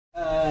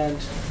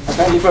and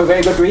apparently for a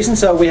very good reason.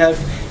 So we have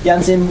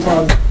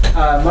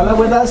Llvmlinux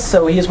with us.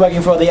 So he's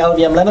working for the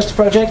Llvmlinux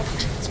project.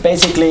 It's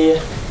basically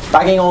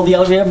bugging all the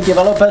LVM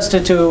developers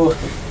to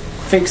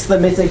fix the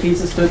missing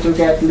pieces to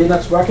get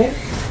Linux working.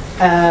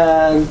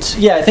 And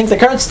yeah, I think the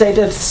current state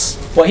is,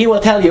 well, he will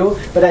tell you,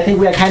 but I think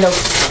we are kind of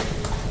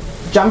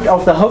jumped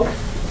off the hook.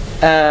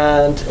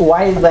 And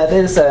why that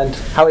is and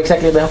how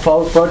exactly the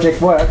whole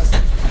project works,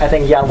 I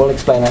think Jan will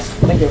explain us.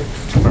 Thank you.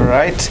 All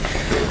right.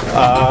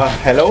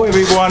 Hello,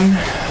 everyone.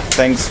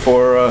 Thanks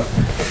for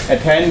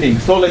attending.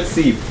 So let's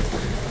see.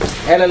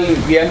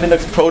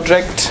 Llvmlinux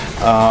project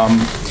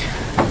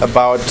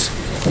about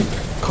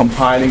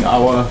compiling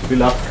our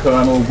beloved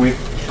kernel with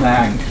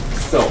Clang.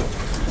 So,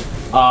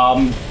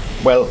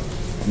 well,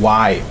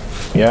 why?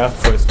 Yeah,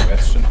 first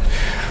question.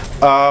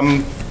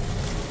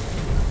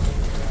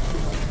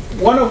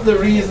 One of the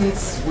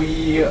reasons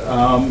we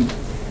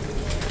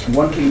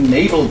want to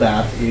enable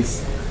that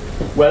is,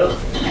 well,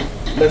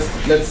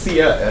 let's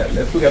see.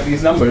 Let's look at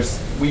these numbers.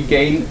 We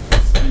gain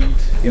speed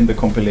in the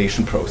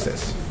compilation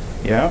process.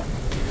 Yeah,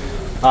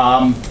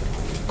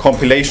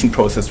 compilation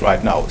process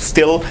right now.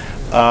 Still,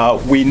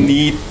 we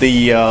need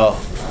the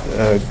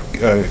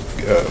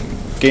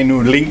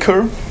GNU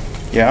linker.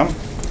 Yeah,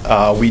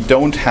 we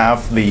don't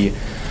have the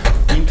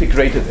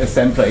integrated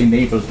assembler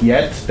enabled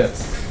yet.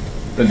 That's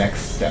the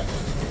next step.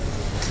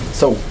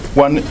 So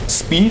one,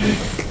 speed.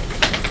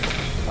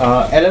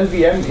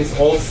 LLVM is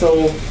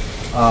also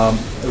a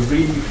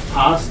really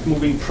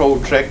fast-moving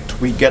project.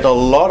 We get a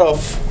lot of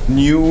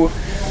new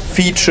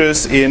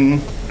features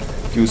in.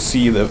 You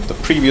see the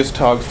previous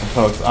talks, the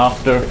talks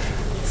after.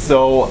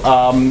 So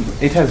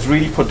it has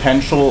really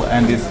potential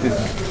and is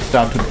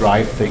start to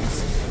drive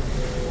things.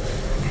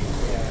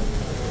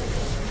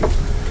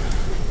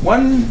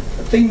 One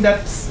thing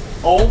that's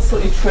also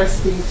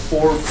interesting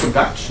for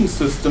production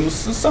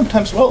systems is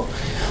sometimes, well,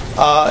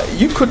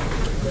 you could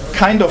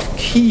kind of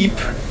keep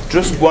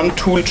just one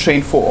tool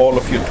chain for all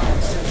of your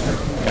tools.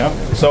 Yeah?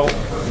 So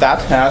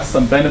that has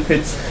some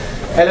benefits.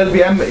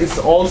 LLVM is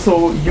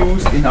also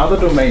used in other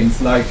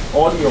domains like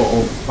audio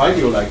or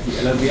video, like the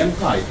LLVM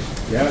pipe.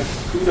 Yeah,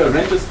 CUDA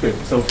render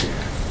script. So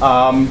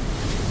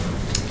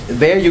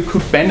there you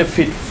could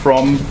benefit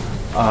from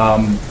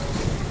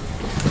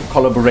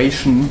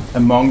collaboration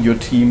among your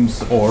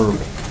teams, or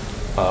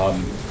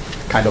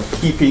kind of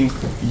keeping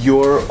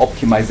your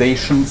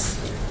optimizations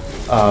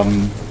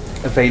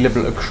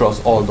available across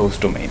all those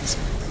domains.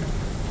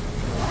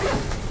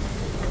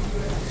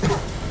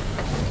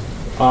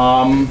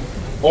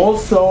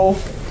 Also,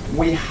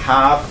 we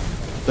have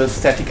the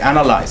static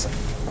analyzer.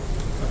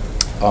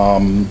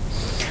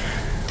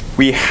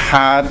 We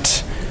had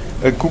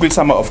a Google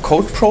Summer of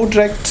Code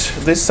project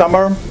this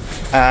summer,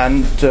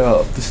 and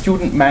the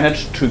student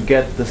managed to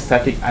get the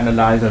static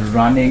analyzer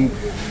running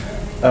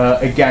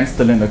against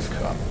the Linux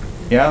kernel.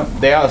 Yeah,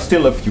 there are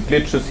still a few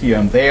glitches here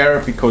and there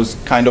because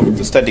kind of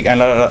the static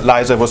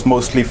analyzer was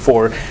mostly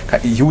for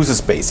user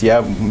space.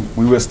 Yeah,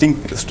 we were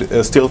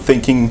still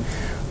thinking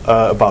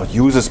about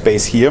user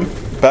space here,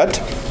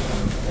 but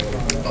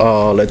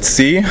let's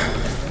see.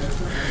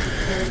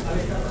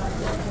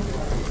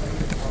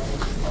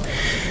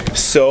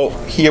 So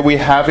here we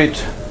have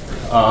it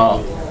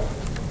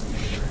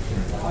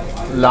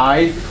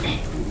live,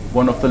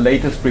 one of the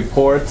latest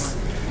reports,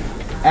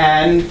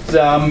 and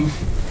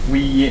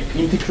we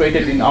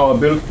integrated in our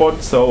build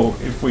bot, so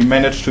if we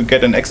manage to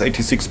get an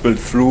x86 build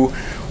through,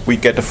 we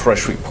get a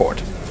fresh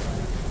report.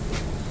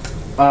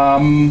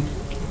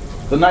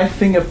 The nice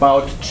thing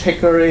about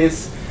Checker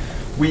is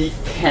we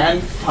can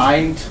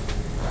find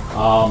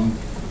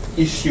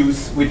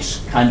issues which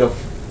kind of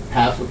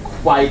have a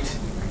quite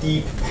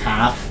deep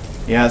path.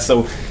 Yeah,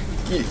 so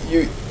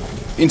you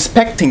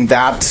inspecting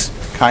that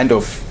kind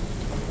of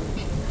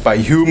by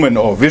human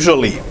or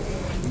visually,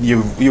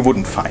 you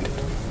wouldn't find it.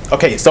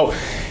 Okay, so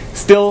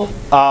still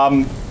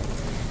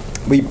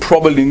we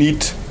probably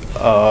need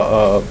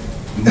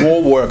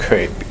more work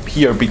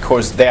here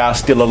because there are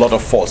still a lot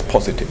of false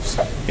positives.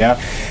 Yeah.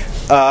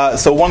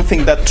 So one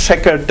thing that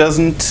Checker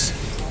doesn't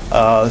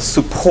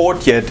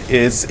support yet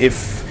is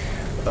if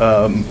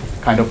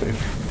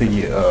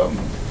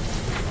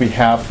we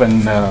have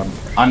an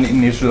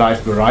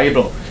uninitialized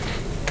variable.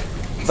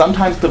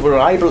 Sometimes the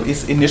variable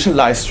is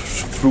initialized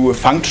through a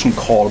function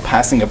call,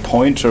 passing a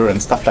pointer and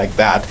stuff like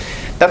that.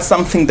 That's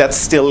something that's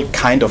still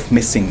kind of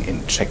missing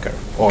in Checker.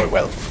 Or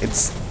well,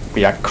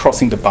 we are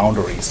crossing the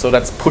boundaries, so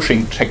that's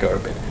pushing Checker a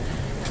bit.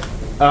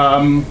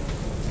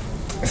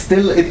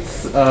 Still,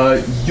 it's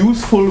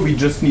useful. We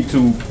just need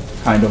to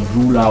kind of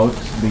rule out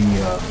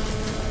the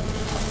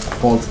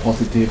false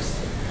positives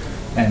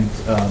and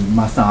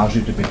massage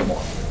it a bit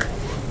more.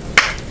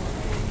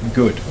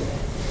 Good.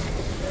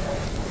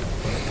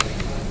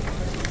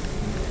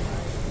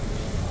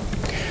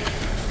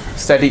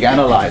 Static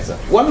analyzer.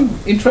 One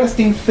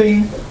interesting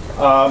thing,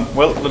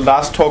 well, the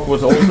last talk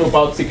was also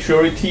about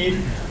security.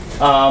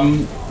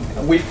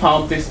 We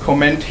found this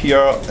comment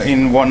here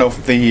in one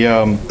of the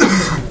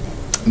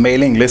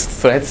mailing list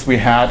threads we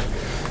had,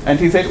 and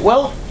he said,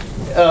 well,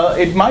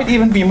 it might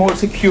even be more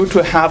secure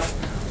to have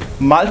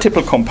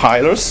multiple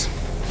compilers,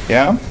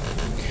 yeah,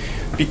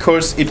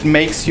 because it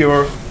makes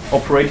your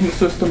operating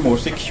system more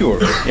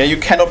secure. Yeah, you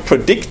cannot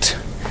predict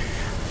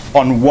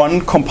on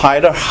one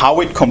compiler how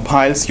it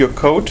compiles your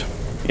code.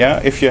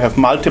 Yeah, if you have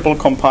multiple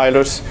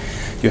compilers,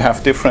 you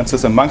have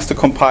differences amongst the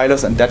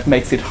compilers, and that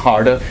makes it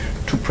harder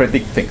to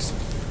predict things.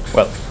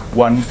 Well,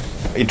 one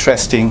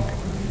interesting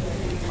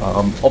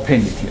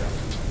opinion here.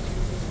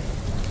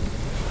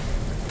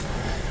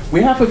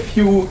 We have a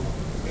few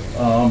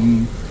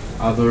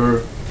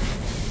other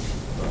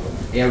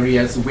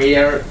areas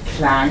where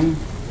Clang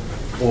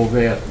or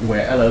where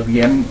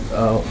LLVM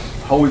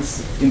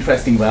holds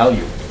interesting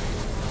value.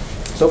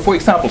 So, for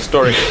example,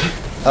 storage.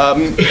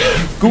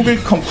 Google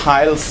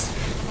compiles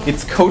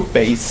its code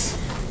base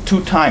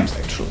 2 times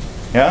actually.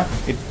 Yeah,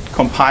 it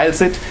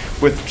compiles it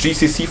with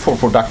GCC for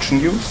production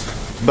use,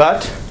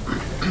 but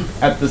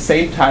at the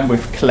same time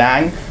with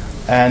Clang,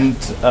 and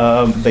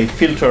they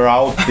filter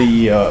out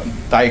the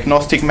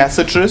diagnostic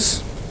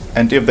messages,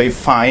 and if they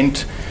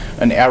find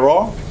an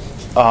error,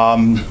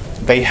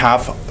 they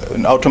have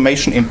an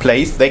automation in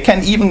place. They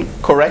can even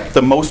correct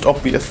the most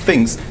obvious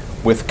things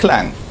with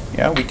Clang.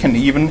 Yeah, we can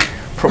even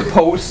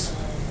propose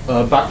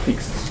bug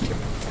fixes here.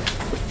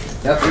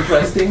 That's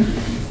interesting.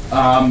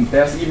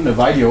 There's even a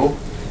video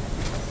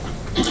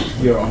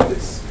here on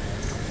this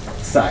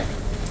side.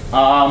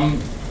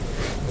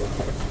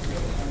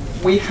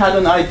 We had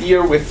an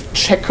idea with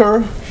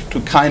Checker to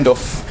kind of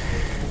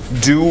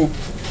do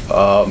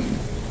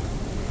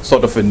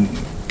sort of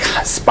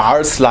a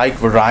sparse-like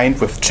variant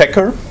with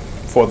Checker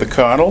for the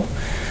kernel,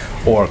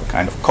 or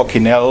kind of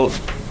Coccinelle.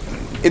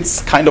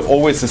 It's kind of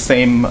always the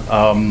same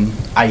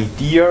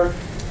idea,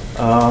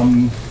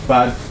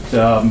 but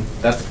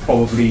that's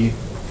probably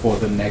for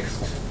the next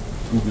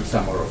Google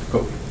Summer of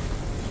Code.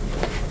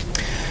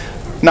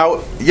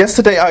 Now,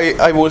 yesterday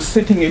I was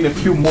sitting in a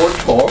few more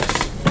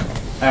talks,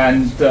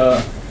 and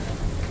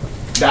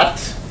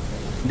that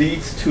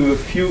leads to a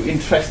few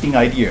interesting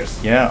ideas.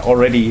 Yeah,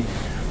 already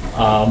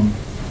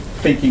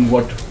thinking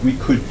what we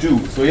could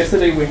do. So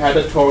yesterday we had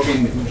a talk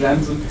in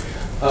Janssen,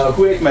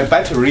 Who Ate My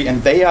Battery,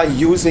 and they are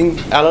using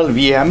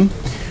LLVM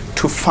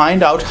to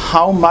find out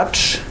how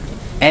much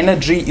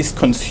energy is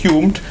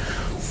consumed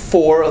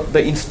for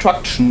the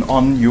instruction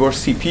on your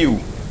CPU.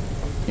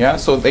 Yeah,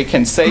 so they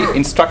can say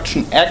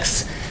instruction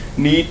X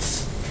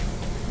needs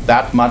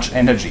that much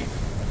energy.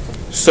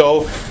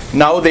 So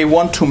now they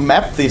want to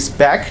map this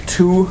back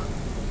to,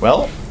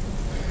 well,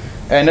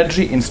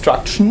 energy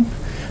instruction.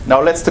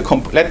 Now let the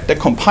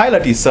compiler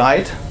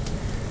decide,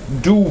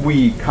 do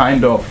we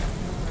kind of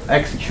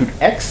execute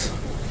X,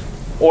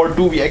 or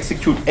do we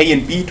execute A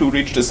and B to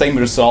reach the same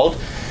result,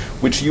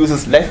 which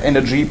uses less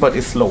energy but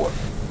is slower.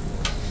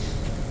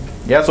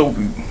 Yeah, so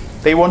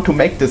they want to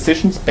make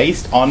decisions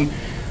based on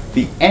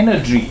the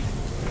energy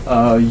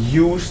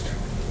used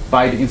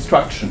by the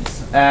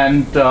instructions.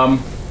 And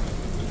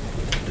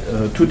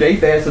today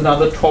there's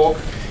another talk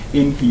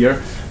in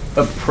here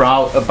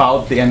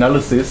about the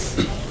analysis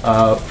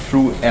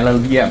through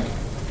LLVM.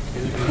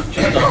 It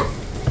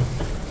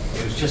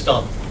was just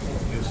on.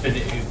 It was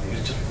finished. It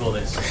was just before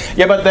this.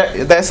 Yeah, but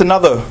there's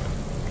another.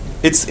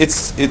 It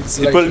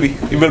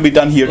will be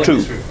done here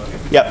too.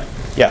 Yeah.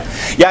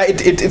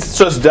 It's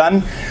just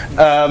done,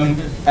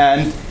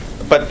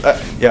 but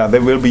they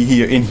will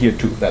be in here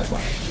too. That's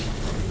why.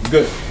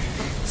 Good.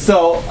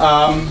 So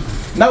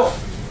now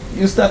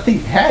you start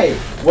thinking, hey,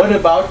 what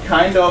about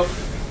kind of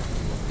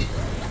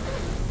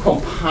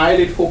compile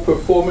it for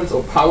performance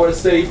or power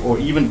save or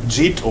even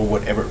JIT or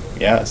whatever?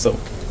 Yeah. So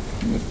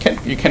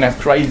you can have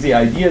crazy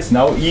ideas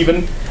now.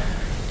 Even,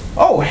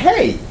 oh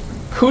hey,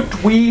 could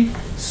we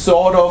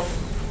sort of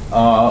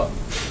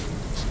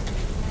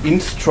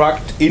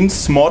instruct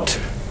insmod,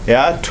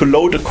 yeah, to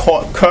load a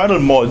kernel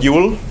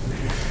module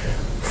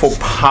for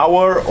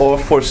power or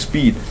for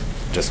speed?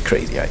 Just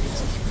crazy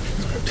ideas.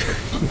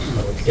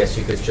 I would guess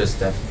you could just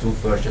have 2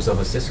 versions of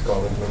a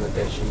syscall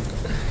implementation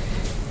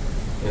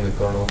in the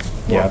kernel.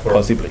 Yeah, one for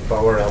possibly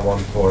power and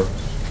one for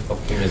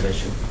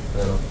optimization. I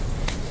don't know.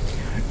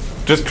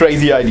 Just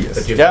crazy ideas.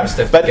 But yeah,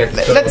 but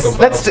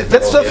let's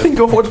just think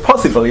of what's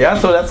possible. Yeah,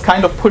 so that's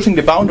kind of pushing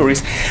the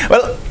boundaries.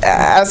 Well,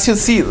 as you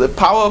see, the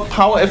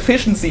power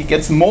efficiency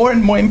gets more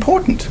and more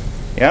important.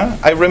 Yeah,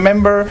 I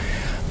remember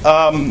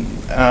a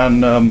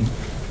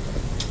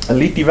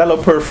lead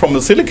developer from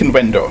a silicon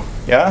vendor.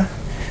 Yeah,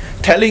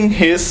 telling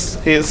his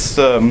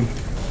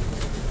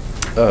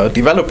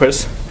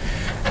developers,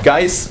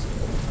 guys,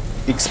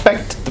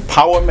 expect the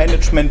power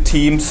management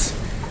teams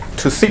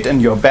to sit in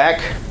your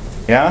back.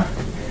 Yeah.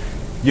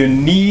 You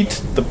need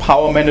the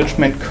power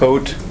management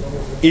code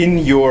in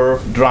your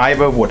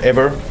driver,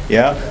 whatever,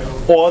 yeah,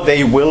 or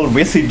they will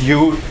visit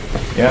you,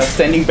 yeah,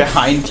 standing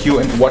behind you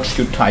and watch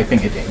you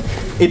typing it in.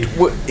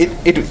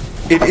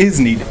 It is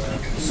needed.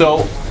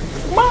 So,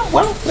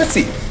 well, let's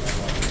see.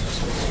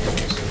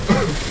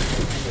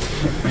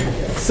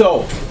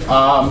 So,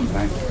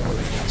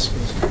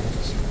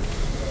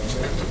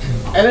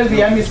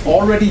 LLVM is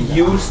already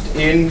used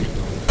in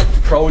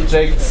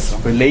projects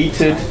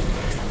related.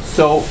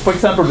 So, for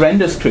example,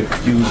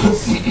 RenderScript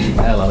uses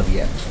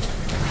LLVM.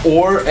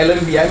 Or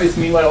LLVM is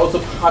meanwhile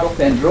also part of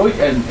the Android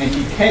and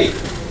NDK.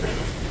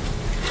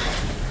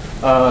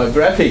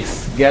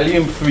 Graphics,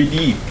 Gallium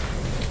 3D,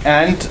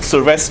 and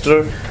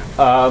Sylvester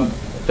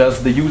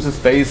does the user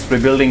space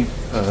rebuilding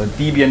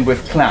Debian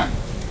with Clang.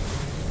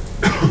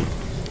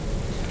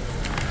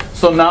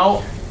 So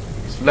now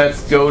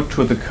let's go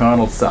to the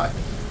kernel side.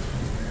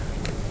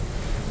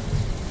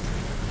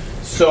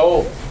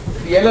 So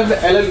the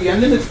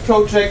Llvmlinux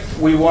project,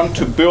 we want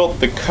to build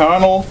the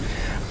kernel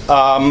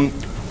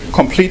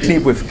completely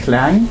with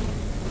Clang,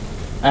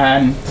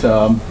 and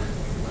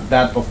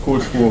that of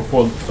course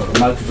for sort of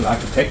multiple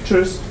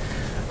architectures.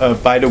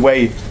 By the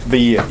way,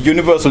 the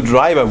universal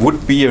driver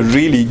would be a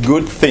really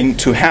good thing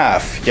to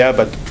have, yeah,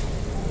 but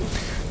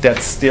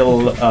that's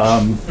still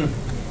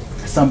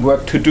some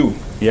work to do.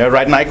 Yeah,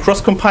 right now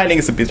cross-compiling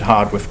is a bit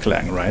hard with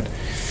Clang, right?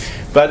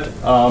 But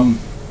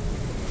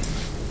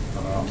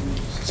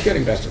it's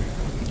getting better.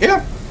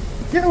 Yeah,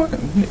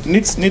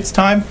 needs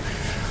time.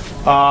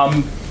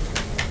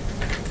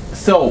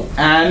 So,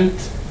 and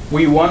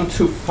we want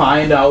to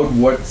find out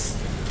what's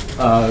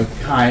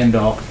kind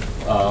of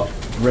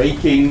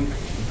breaking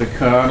the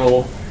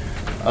kernel.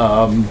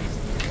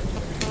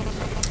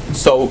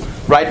 So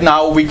right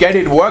now we get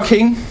it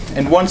working,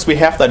 and once we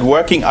have that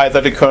working, either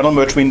the kernel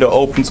merge window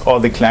opens or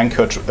the Clang the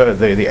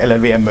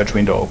LLVM merge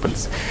window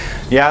opens.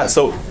 Yeah,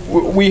 so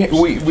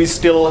we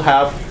still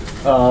have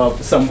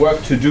some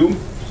work to do,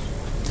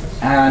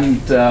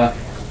 and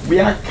we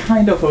are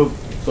kind of a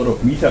sort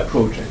of meta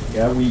project.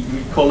 Yeah, we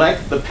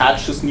collect the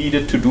patches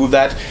needed to do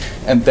that,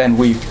 and then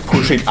we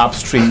push it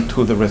upstream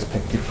to the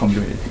respective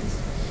communities.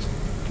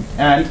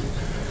 And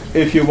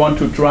if you want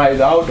to try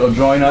it out or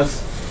join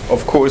us,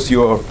 of course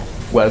you're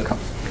welcome.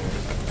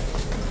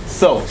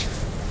 So,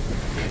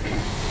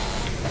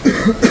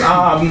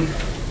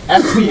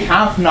 as we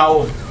have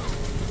now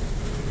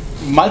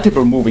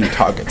multiple moving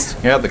targets,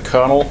 yeah, the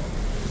kernel,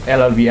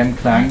 LLVM,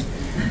 Clang,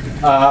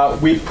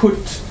 we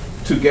put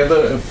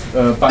together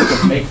a bunch of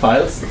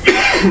makefiles,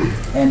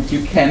 and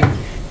you can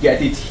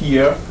get it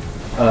here.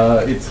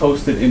 It's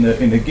hosted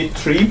in a Git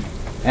tree,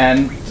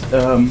 and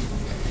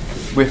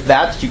with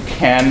that you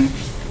can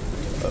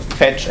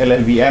fetch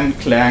LLVM,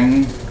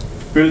 Clang,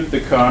 build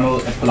the kernel,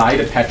 apply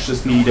the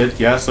patches needed.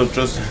 Yeah, so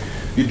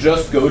you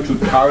just go to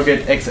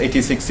target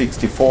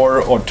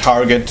x86-64 or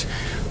target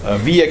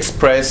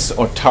vExpress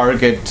or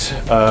target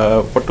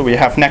what do we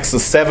have,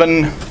 Nexus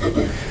 7,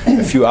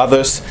 a few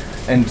others,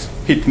 and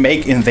hit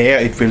make in there.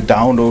 It will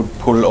download,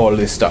 pull all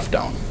this stuff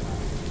down.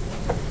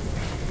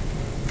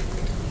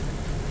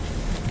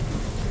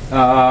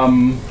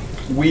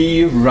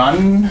 We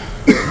run.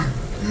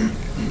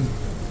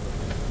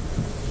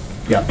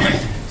 Yeah.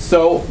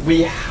 So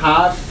we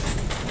have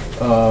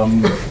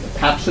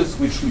patches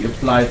which we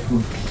apply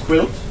through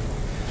Quilt,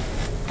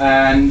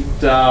 and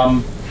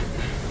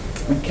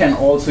we can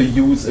also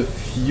use a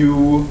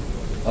few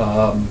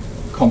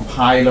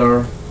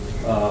compiler.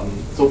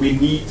 So we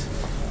need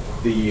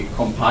the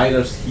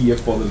compilers here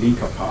for the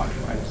linker part,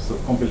 right? So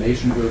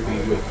compilation will be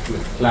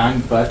with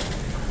Clang, but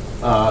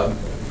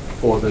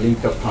for the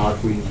linker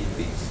part we need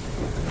these.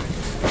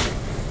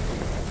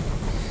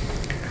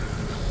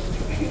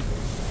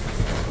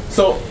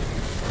 So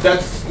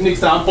that's an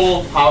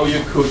example how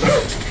you could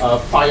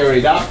fire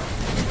it up,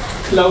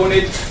 clone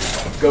it,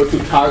 go to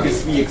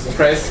targets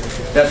vExpress.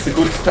 That's a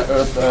good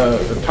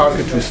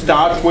target to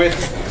start with,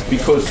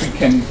 because we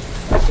can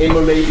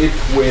emulate it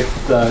with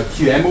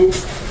QEMU.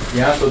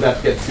 Yeah, so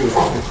that gets you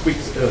a quick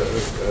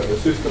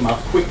system up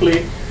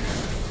quickly.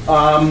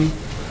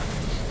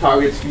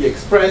 Targets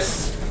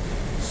vExpress,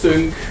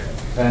 sync,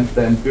 and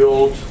then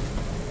build,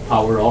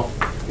 power off.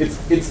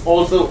 It's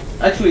also,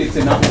 actually it's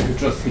enough to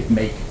just hit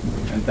make,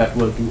 and that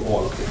will do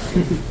all of it.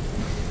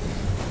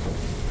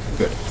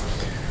 Good.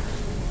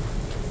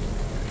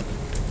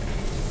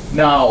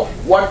 Now,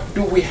 what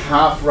do we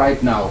have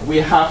right now? We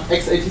have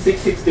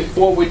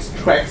x86-64, which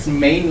tracks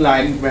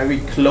mainline very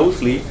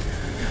closely.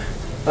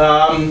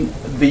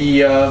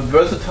 The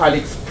Versatile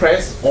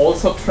Express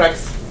also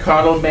tracks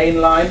kernel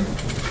mainline.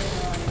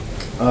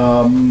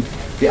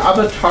 The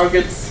other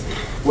targets,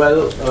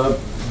 well,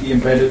 the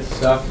embedded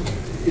stuff,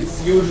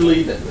 it's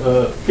usually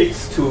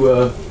fixed to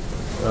a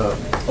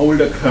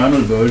older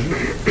kernel version.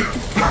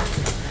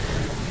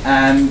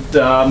 And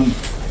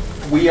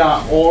we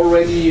are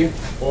already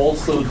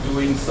also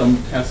doing some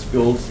test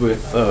builds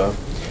with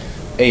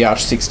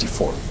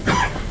AR64.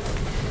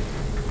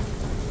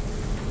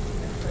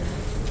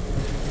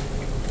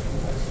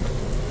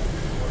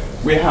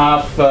 We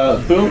have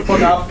build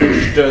one up,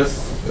 which does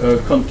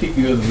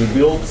continuous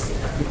builds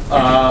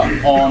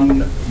on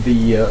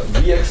the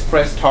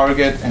vExpress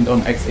target and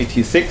on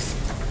x86.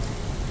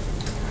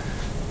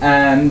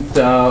 And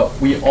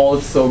we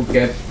also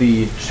get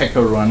the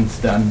checker runs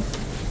done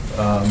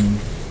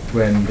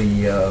when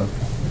the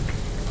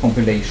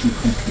compilation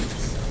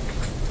completes.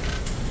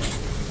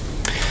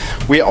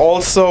 We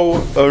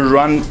also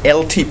run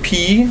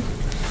LTP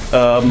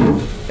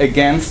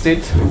against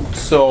it.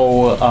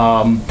 So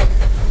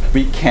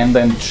we can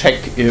then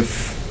check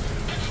if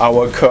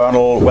our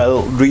kernel,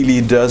 well,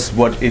 really does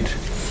what it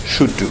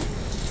should do.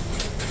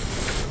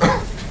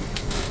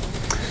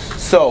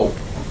 So,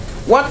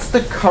 what's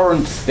the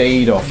current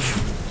state of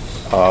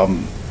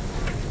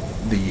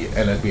the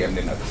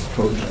Llvmlinux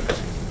project?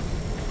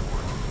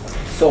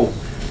 So,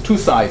 two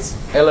sides,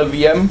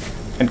 LLVM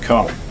and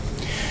kernel.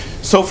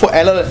 So for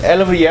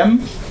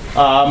LLVM,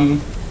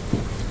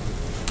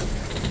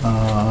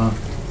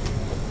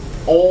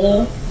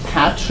 all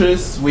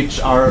patches which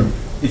are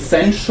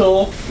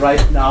essential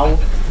right now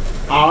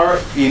are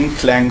in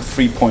Clang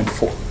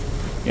 3.4.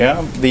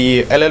 Yeah,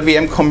 the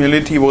LLVM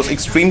community was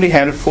extremely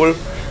helpful.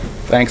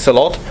 Thanks a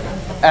lot.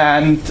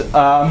 And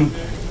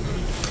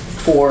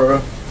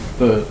for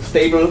the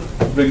stable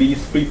release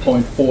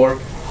 3.4,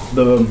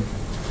 the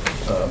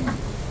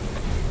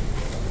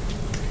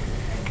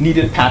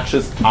needed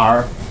patches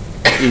are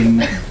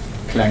in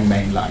Clang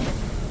mainline.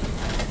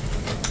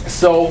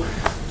 So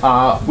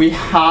we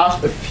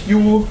have a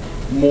few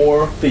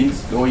more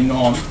things going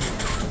on.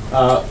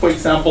 For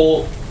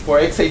example, for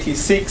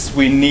x86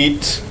 we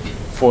need,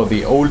 for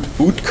the old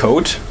boot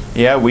code,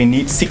 yeah, we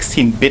need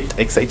 16-bit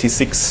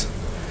x86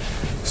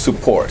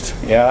 support.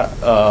 Yeah,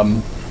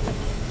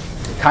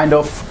 kind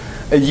of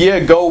a year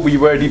ago we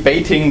were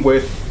debating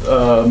with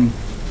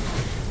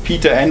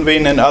Peter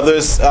Enwin and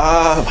others,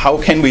 how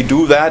can we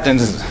do that?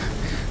 And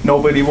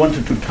nobody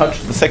wanted to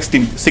touch the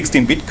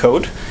 16-bit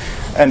code.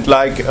 And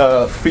like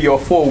 3 or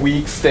 4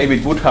 weeks,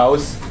 David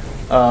Woodhouse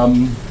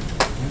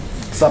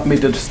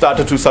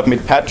started to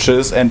submit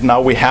patches, and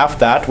now we have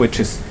that, which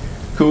is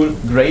cool,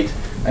 great.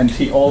 And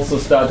he also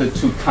started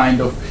to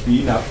kind of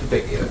clean up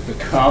the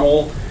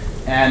kernel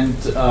and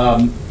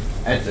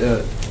add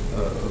a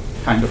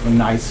kind of a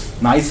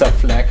nicer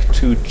flag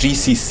to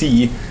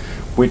GCC,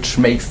 which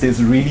makes this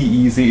really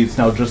easy. It's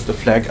now just a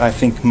flag, I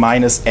think,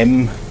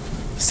 -M16,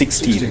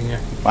 yeah.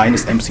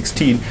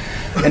 -M16.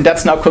 And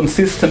that's now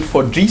consistent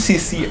for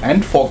GCC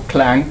and for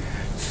Clang,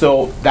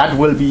 so that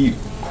will be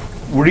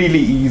really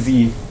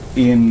easy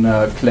in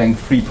Clang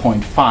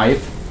 3.5.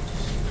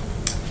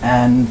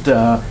 And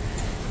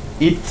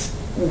it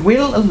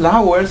will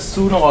allow us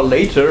sooner or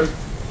later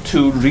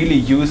to really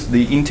use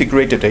the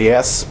integrated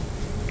AS.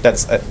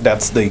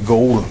 That's the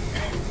goal.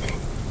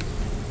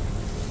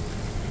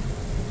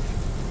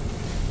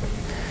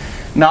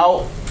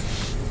 Now,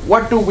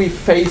 what do we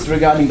face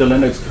regarding the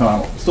Linux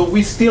kernel? So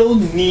we still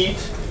need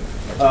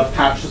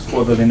patches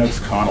for the Linux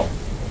kernel.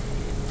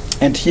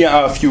 And here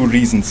are a few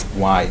reasons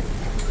why.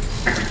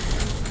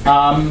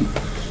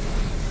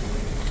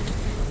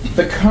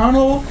 The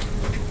kernel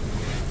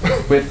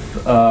with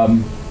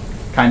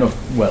kind of,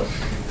 well,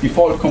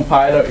 default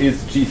compiler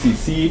is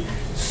GCC,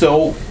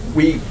 so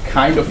we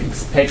kind of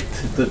expect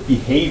the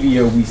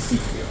behavior we see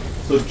here.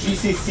 So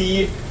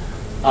GCC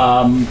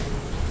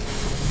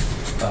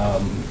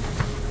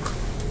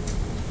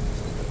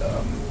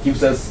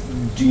gives us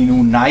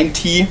GNU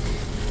 90,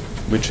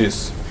 which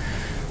is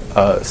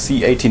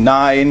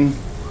C89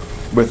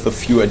 with a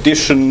few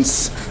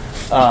additions,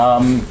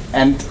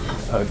 and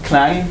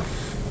Clang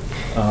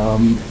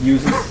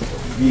uses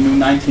GNU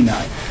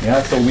 99.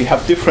 Yeah, so we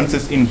have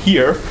differences in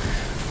here,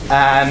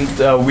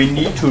 and we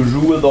need to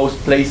rule those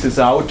places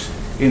out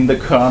in the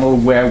kernel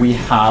where we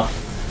have,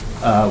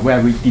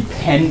 where we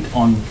depend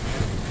on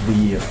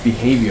the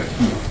behavior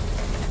here.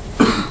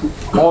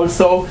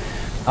 Also,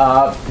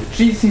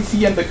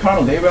 GCC and the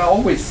kernel, they were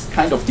always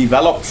kind of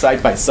developed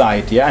side by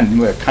side, yeah, and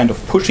we're kind of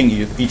pushing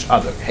each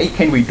other. Hey,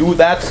 can we do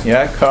that?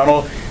 Yeah,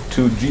 kernel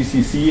to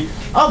GCC.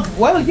 Oh,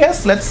 well,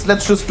 yes,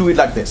 let's just do it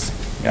like this.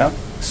 Yeah.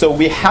 So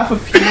we have a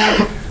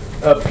few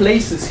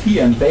places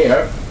here and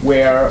there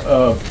where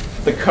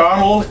the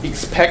kernel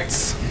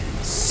expects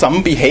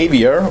some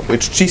behavior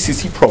which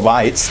GCC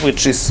provides,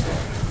 which is,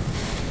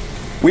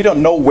 we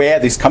don't know where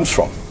this comes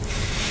from.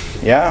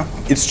 Yeah,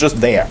 it's just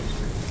there.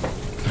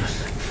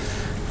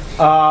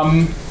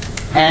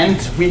 And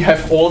we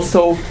have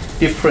also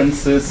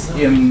differences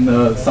in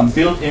some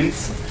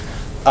built-ins,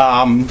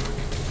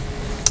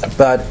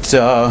 but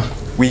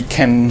we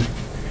can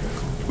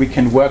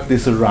work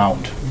this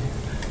around.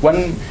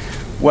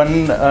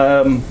 One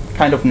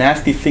kind of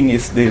nasty thing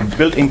is the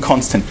built-in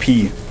constant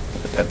P.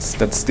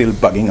 That's still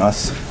bugging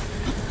us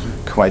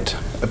quite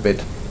a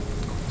bit.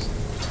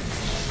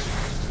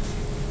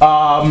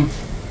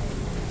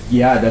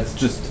 Yeah, that's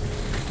just.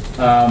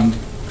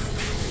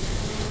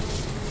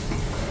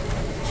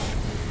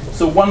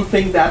 So one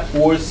thing that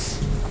was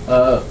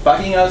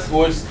bugging us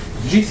was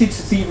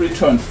GCC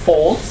returned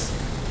false,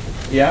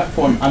 yeah,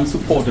 for an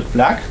unsupported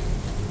flag,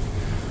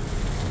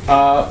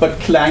 but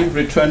Clang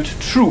returned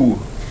true,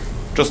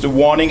 just a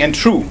warning and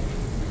true.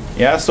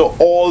 Yeah, so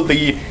all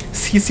the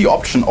CC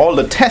option, all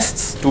the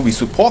tests, do we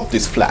support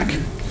this flag?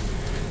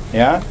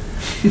 Yeah,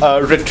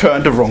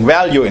 returned the wrong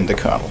value in the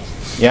kernel.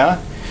 Yeah,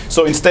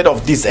 so instead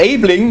of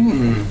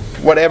disabling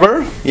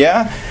whatever,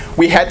 yeah,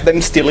 we had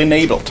them still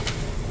enabled.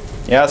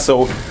 Yeah,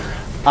 so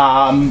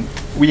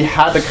we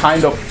had a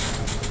kind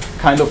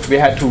of we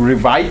had to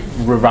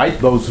rewrite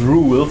those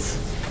rules.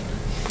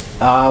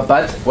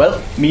 But well,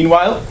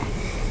 meanwhile,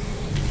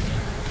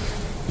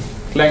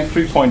 Clang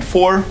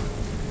 3.4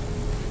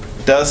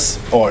 does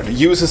or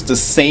uses the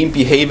same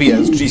behavior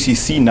as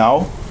GCC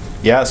now.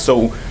 Yeah,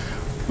 so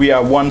we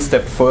are one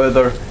step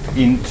further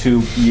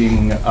into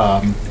being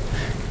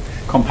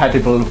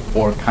compatible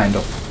or kind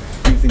of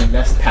using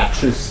less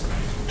patches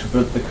to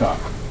build the kernel.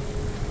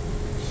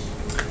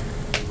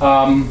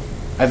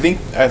 I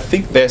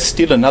think there's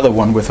still another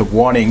one with a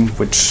warning,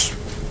 which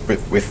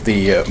with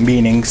the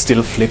meaning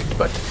still flipped,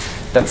 but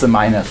that's a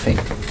minor thing.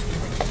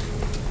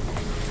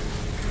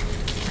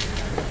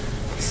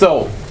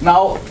 So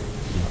now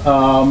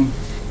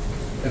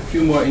a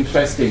few more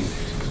interesting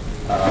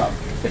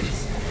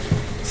things.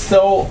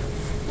 So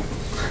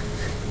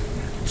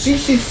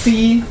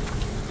GCC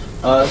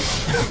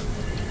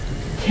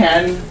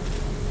can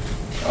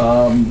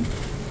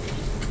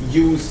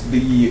use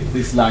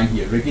this line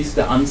here,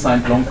 register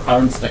unsigned long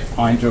current stack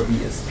pointer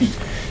ESP.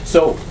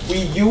 So we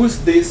use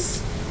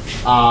this,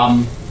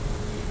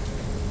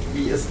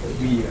 we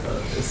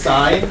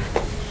assign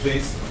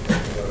this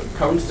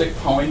current stack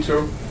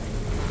pointer,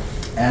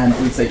 and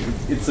we say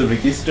it's a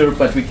register,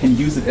 but we can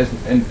use it as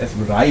a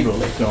variable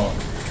later on.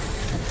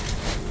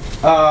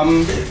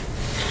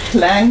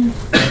 Clang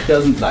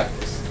doesn't like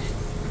this.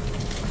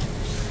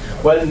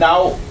 Well,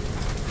 now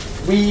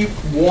we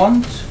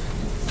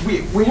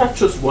have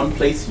just one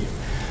place here,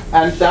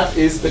 and that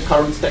is the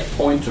current stack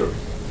pointer.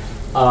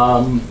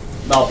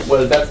 Now,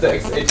 well, that's the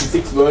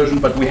x86 version,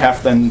 but we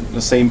have then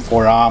the same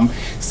for ARM.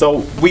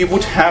 So we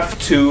would have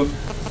to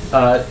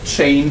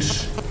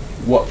change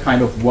what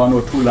kind of 1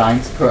 or 2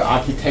 lines per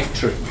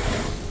architecture.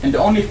 And the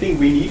only thing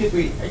we needed,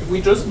 we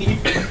just need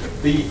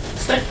the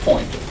stack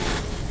pointer.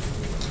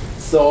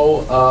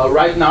 So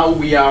right now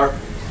we are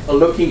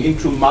looking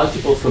into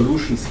multiple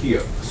solutions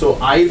here. So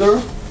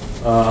either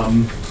a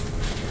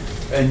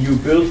new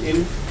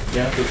built-in,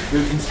 this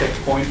built-in stack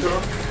pointer,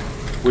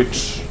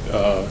 which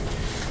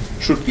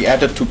should be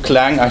added to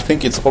Clang. I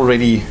think it's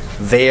already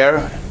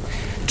there.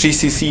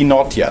 GCC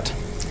not yet.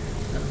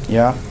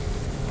 Yeah.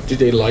 Did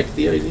they like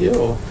the idea,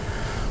 or?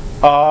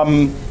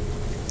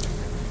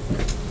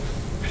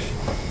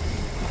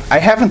 I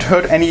haven't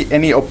heard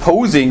any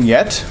opposing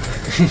yet.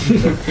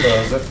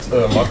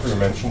 That Mark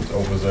mentioned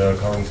over the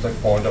current stack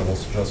pointer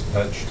was just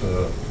patched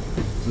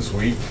this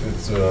week.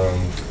 It's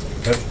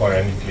patched by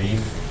any clean.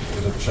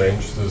 It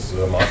changed this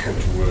macro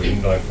to an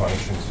inline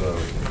function, so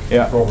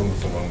yeah.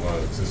 Problems no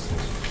longer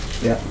existence.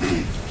 Yeah.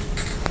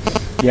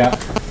 Yeah.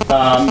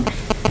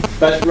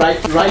 But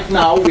right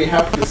now we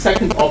have the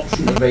second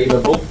option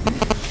available.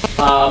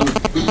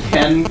 We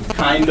can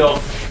kind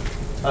of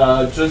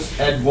just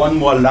add one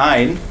more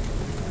line,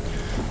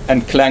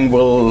 and Clang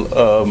will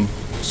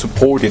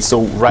support it.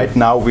 So right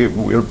now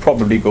we'll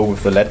probably go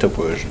with the latter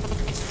version.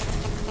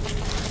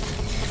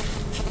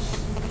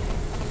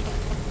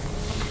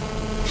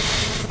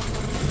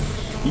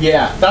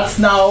 Yeah, that's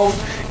now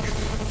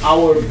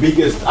our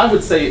biggest, I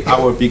would say,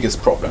 our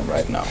biggest problem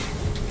right now.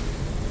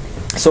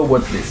 So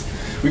what's this?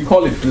 We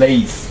call it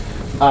Blaze.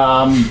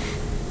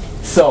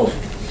 So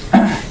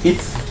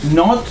it's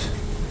not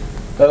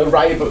a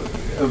variable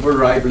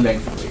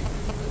length array.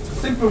 A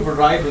simple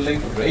variable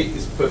length array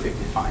is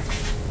perfectly fine.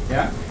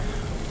 Yeah.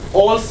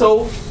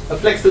 Also, a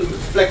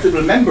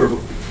flexible member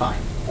would be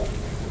fine.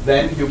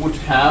 Then you would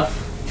have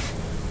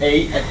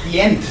a at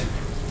the end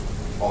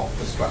of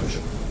the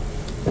structure.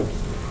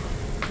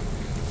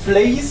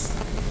 Blaze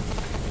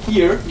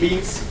here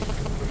means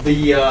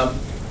the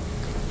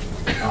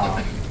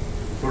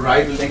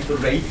variable length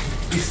array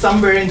is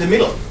somewhere in the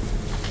middle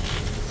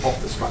of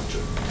the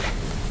structure.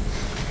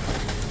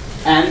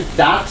 And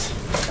that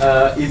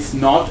is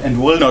not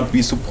and will not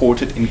be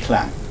supported in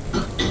Clang.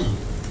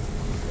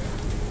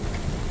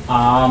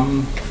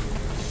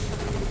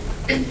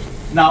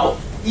 Now,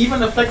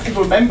 even a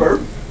flexible member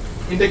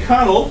in the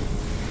kernel,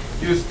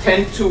 you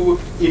tend to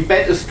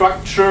embed a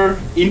structure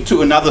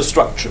into another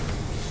structure.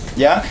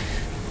 Yeah,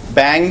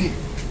 bang,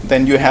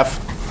 then you have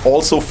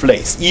also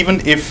Blaze,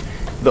 even if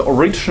the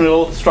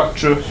original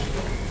structure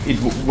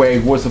where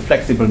it was a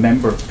flexible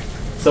member.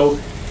 So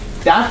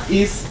that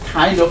is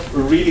kind of a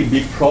really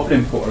big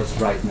problem for us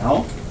right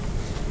now.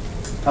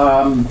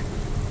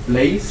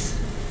 Blaze,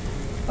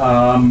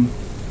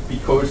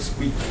 because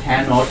we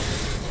cannot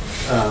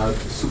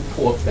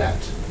support that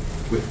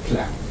with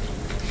Clang.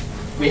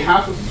 We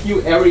have a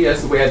few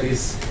areas where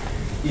this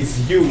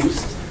is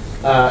used,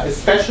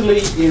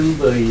 especially in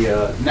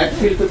the net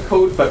filter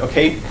code, but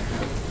okay,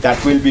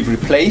 that will be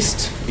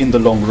replaced in the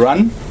long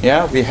run.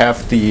 Yeah, we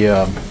have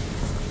the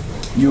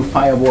new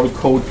firewall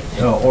code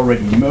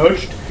already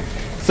merged.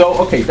 So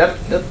okay, that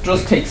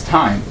just takes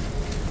time.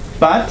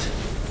 But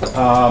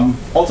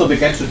also the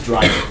gadget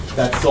driver,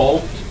 that's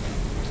solved.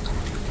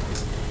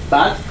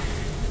 But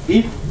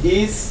it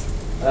is,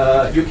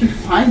 you can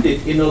find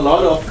it in a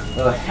lot of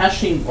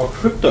hashing or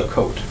crypto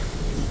code.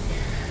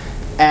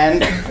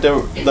 And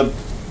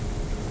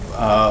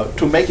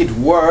to make it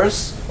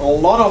worse, a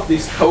lot of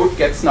this code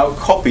gets now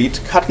copied,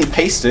 cut and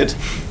pasted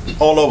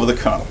all over the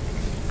kernel.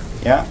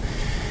 Yeah.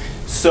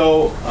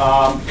 So,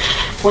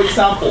 for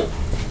example,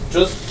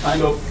 just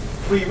kind of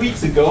 3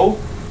 weeks ago,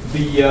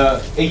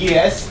 the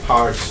AES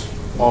part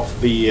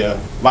of the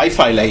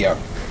Wi-Fi layer.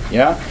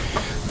 Yeah,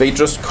 they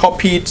just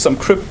copied some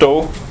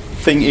crypto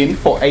thing in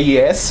for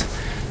AES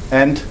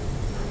and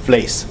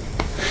Blaze.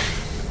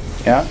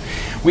 Yeah,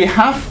 we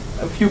have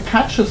a few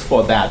patches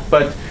for that,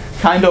 but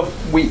kind of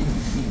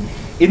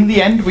in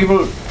the end we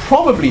will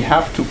probably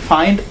have to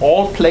find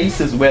all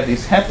places where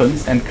this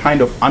happens and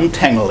kind of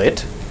untangle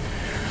it.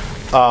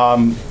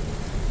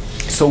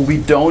 So we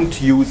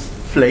don't use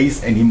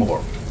Blaze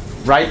anymore.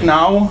 Right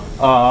now,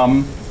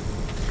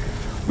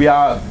 we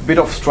are a bit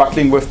of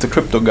struggling with the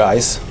crypto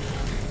guys.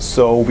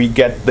 So we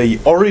get the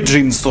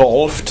origin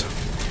solved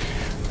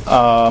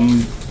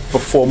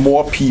before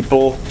more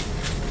people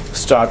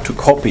start to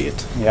copy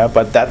it. Yeah,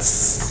 but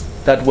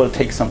that will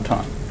take some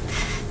time.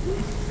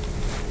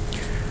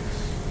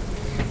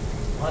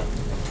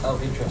 Out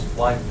of interest,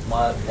 why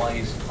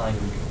is Clang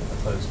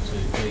opposed to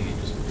doing it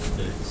just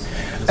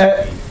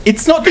because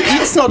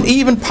It's not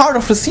even part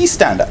of the C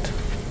standard.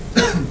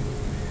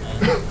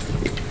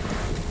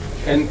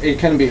 And it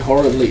can be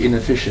horribly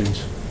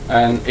inefficient,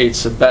 and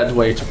it's a bad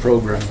way to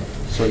program.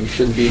 So you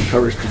shouldn't be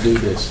encouraged to do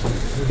this.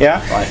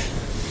 Yeah. Right.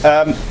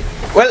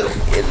 Well,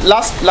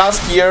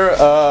 last year,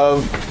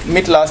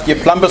 mid last year,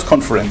 Plumbers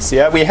Conference.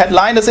 Yeah, we had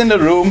Linus in the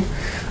room.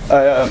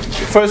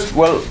 First,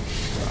 well,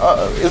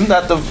 isn't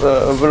that the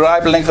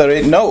variable length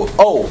array? No.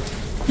 Oh,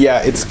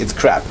 yeah, it's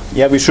crap.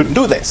 Yeah, we shouldn't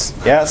do this.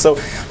 Yeah. So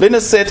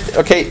Linus said,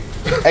 okay,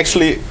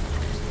 actually,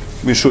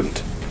 we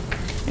shouldn't.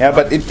 Yeah,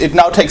 but it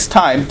now takes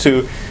time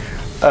to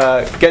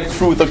get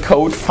through the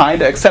code,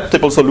 find an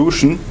acceptable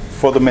solution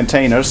for the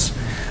maintainers,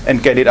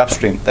 and get it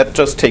upstream. That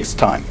just takes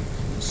time.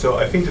 So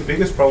I think the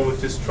biggest problem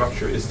with this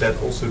structure is that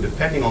also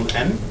depending on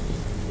n,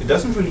 it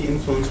doesn't really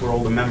influence where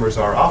all the members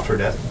are after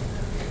that,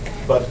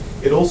 but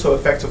it also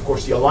affects, of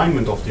course, the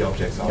alignment of the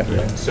objects after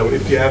that. So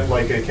if you have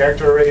like a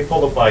character array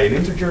followed by an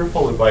integer,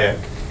 followed by a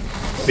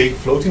big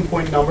floating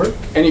point number.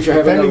 And if you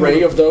have an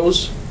array of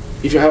those,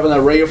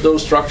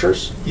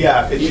 structures,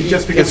 yeah, it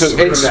just becomes a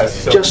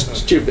mess. So just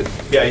stupid.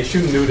 Yeah, you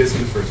shouldn't do this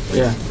in the first place.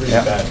 Yeah. It's really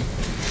Yeah. bad.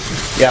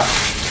 Yeah,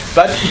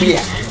 but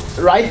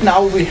right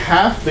now we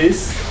have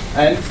this,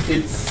 and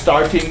it's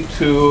starting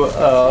to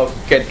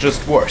get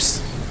just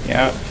worse.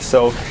 Yeah.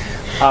 So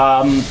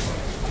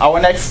our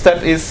next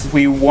step is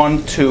we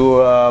want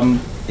to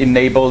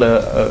enable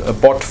a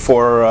bot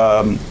for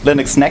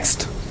Linux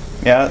Next.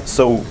 Yeah.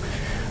 So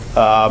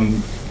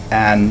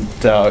and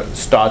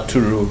start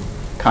to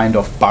kind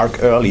of bark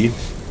early,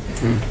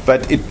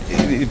 but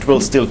it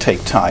will still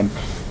take time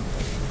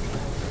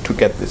to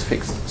get this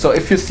fixed. So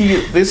if you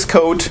see this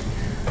code,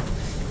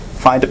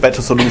 find a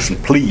better solution,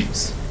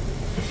 please.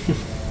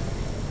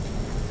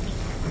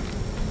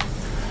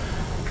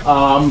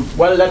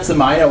 Well, that's a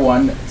minor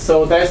one.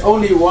 So there's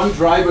only one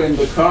driver in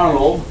the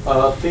kernel,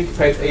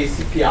 ThinkPad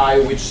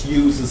ACPI, which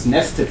uses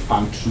nested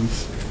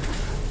functions.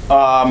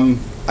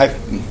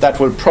 That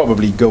will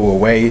probably go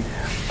away.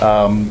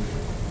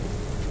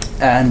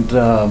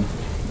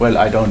 Well,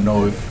 I don't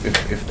know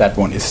if that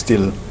one is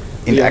still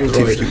in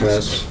active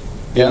use.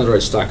 The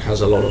Android stack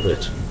has a lot of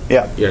it.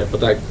 Yeah. Yeah, but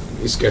that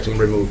is getting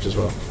removed as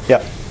well.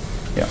 Yeah.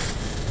 Yeah.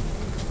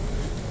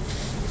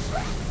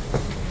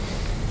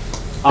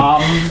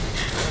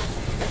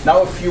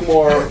 Now a few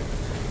more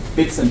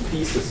bits and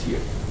pieces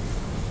here.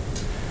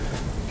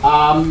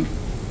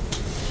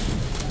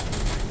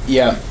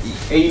 Yeah,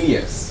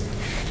 alias.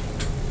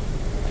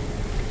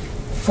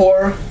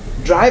 For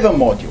driver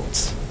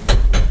modules,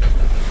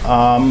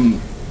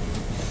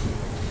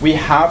 we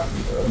have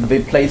the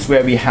place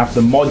where we have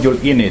the module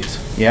init,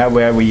 yeah,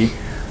 where we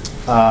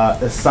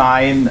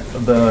assign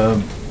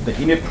the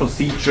init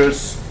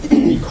procedures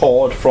we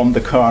called from the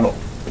kernel,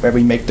 where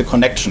we make the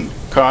connection.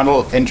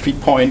 Kernel, entry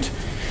point,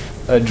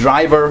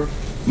 driver,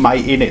 my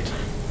init.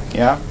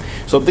 Yeah.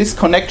 So this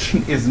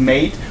connection is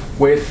made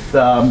with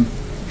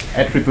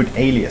attribute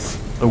alias,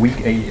 a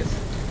weak alias.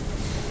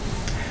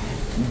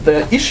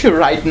 The issue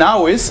right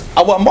now is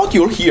our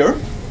module here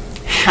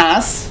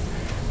has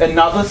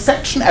another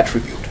section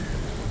attribute.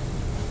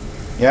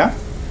 Yeah,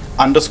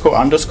 underscore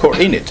underscore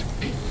init.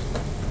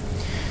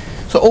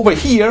 So over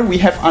here we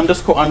have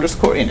underscore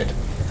underscore init.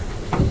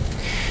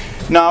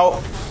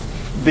 Now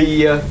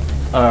the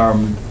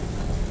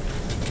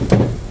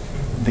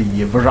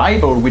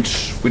variable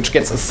which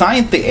gets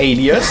assigned the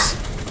alias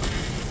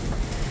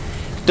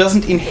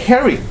doesn't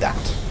inherit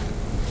that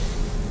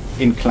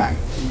in Clang.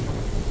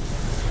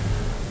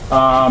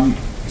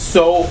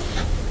 So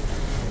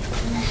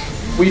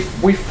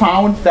we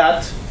found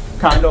that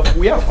kind of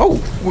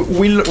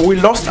we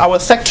lost our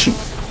section,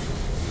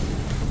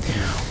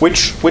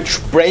 which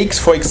breaks,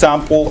 for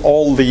example,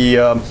 all the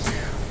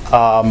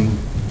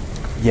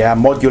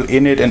module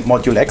init and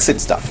module exit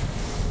stuff.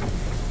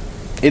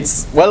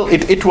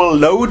 It will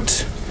load,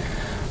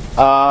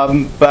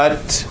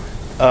 but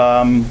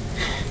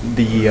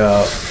the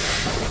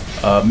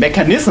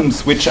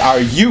mechanisms which are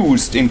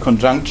used in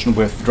conjunction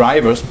with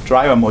driver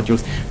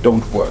modules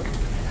don't work.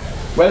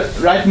 Well,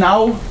 right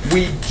now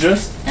we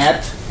just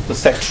add the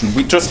section.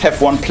 We just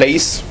have one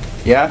place,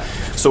 yeah.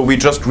 So we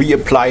just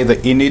reapply the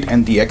init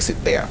and the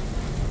exit there.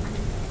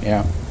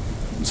 Yeah,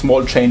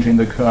 small change in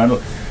the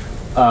kernel.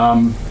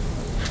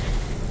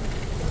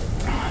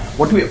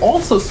 What we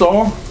also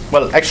saw,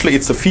 well, actually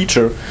it's a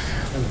feature.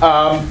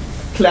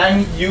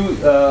 Clang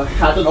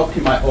had an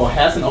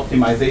has an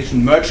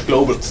optimization, merge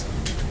globals,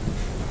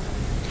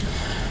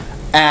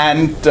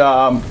 and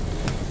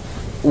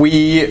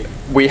we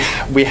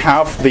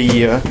have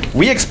the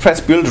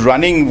VExpress build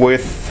running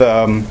with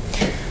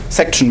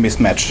section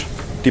mismatch,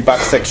 debug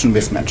section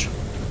mismatch,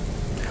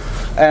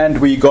 and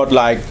we got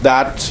like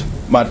that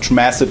much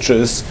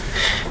messages.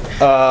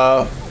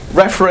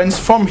 Reference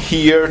from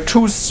here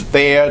to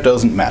there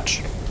doesn't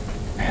match,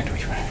 and we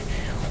were,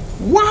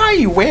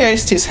 why? Where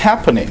is this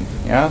happening?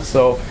 Yeah,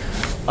 so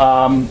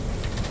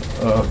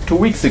 2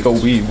 weeks ago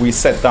we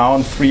sat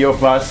down, 3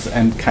 of us,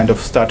 and kind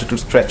of started to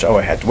scratch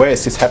our head. Where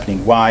is this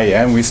happening? Why?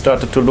 And we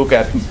started to look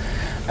at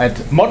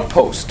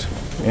modpost.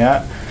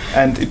 Yeah,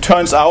 and it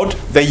turns out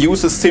they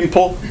use a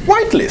simple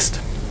whitelist.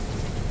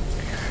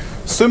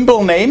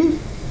 Symbol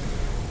name,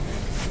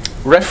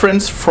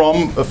 reference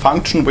from a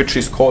function which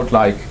is called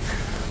like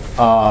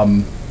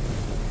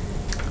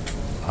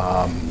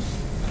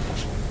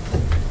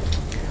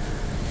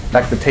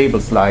the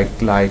tables, like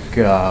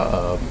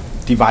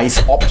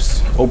device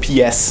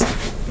OPS,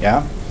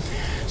 yeah.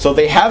 So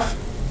they have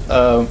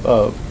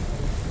a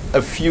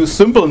few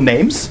symbol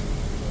names,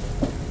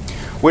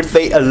 which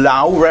they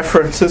allow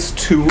references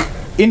to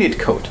init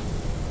code,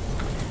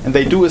 and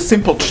they do a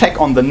simple check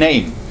on the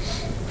name.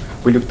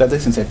 We looked at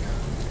this and said,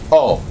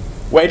 "Oh,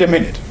 wait a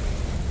minute."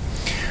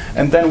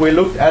 And then we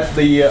looked at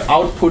the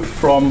output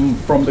from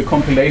the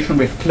compilation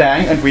with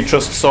Clang, and we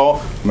just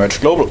saw merge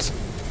globals.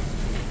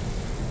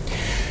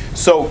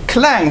 So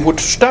Clang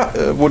would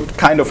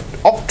kind of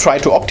try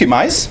to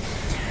optimize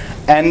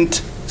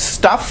and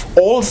stuff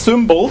all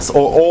symbols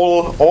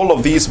or all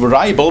of these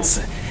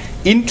variables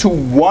into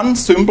one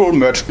symbol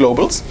merge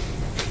globals.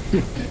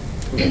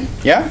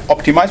 Yeah,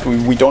 optimize.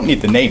 We don't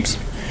need the names.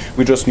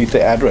 We just need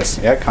the address.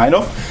 Yeah, kind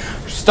of.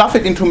 Stuff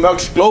it into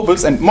merged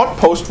globals, and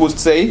modpost would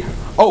say,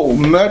 oh,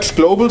 merge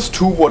globals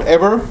to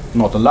whatever,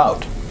 not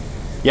allowed.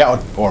 Yeah,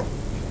 or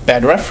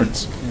bad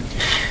reference.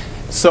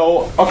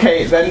 So,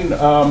 okay, then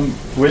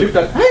we looked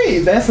at, hey,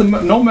 there's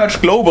no merge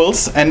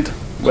globals, and,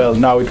 well,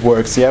 now it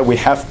works. Yeah, we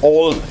have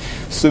all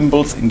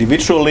symbols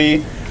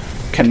individually,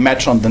 can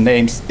match on the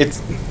names.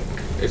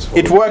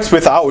 It works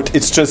without,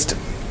 it's just,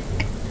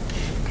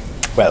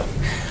 well,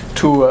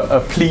 to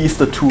please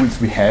the tools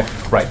we have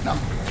right now.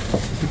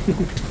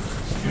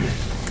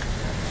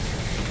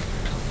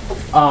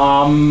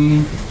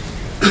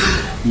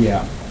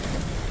 Yeah.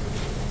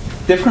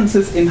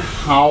 Differences in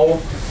how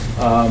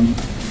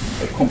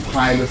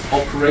compilers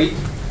operate.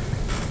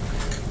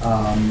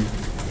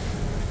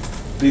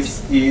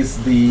 This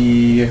is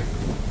the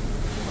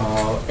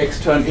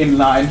extern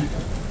inline.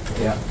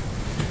 Yeah.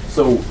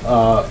 So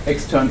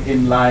extern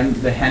inline,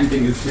 the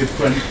handling is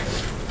different.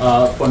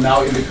 For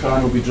now in the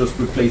kernel we just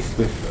replace it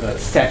with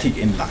static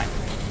inline.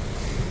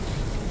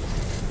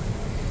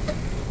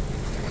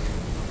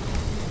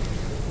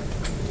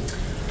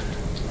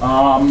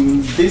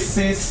 This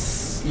is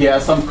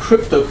some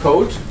crypto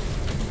code,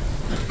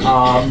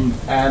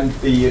 and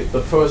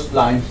the first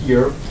line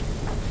here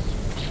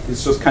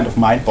is just kind of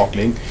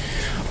mind-boggling,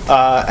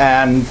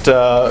 and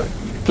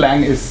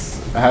Clang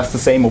has the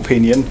same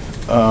opinion.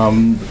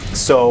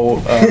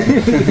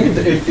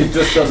 It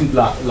just doesn't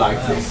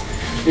like this.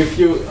 If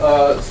you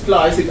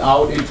splice it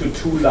out into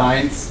 2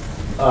 lines,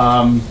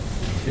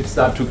 it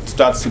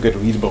starts to get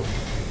readable.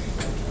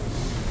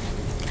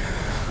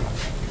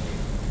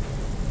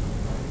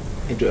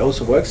 It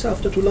also works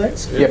after 2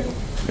 lines? Yep,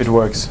 it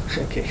works.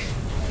 Okay.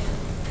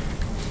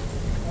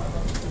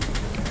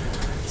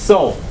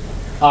 So,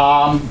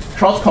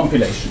 cross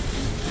compilation.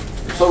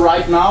 So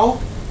right now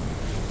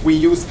we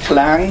use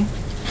Clang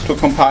to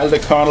compile the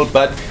kernel,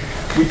 but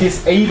we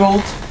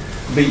disabled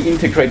the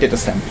integrated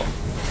assembler.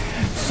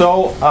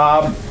 So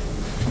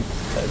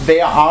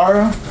there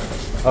are,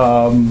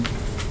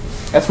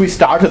 as we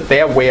started,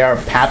 there were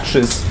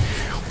patches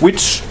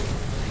which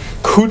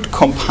could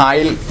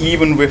compile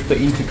even with the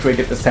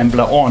integrated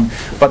assembler on,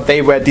 but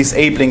they were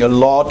disabling a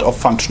lot of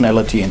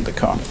functionality in the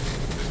kernel.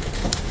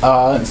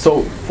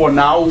 So for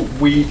now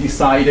we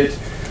decided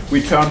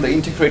we turn the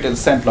integrated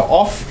assembler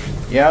off,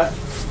 yeah,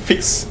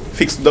 fix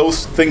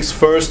those things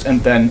first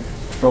and then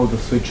throw the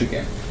switch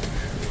again.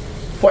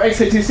 For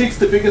x86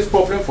 the biggest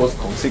problem was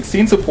Code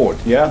 16 support,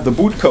 yeah, the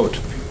boot code.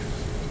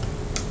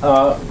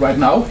 Right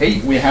now, hey,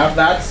 we have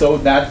that, so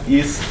that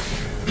is,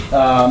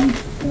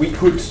 we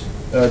could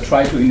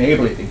try to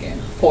enable it again.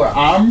 For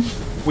ARM,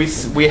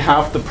 we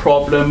have the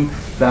problem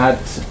that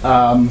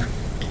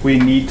we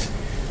need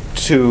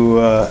to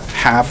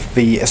have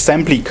the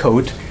assembly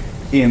code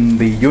in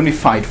the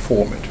unified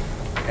format.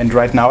 And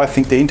right now I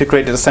think the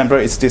integrated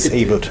assembler is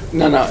disabled.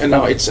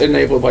 No, it's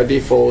enabled by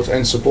default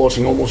and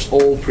supporting almost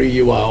all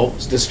pre-UL.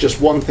 So there's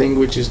just one thing,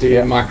 which is the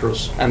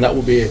macros, and that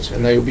will be it.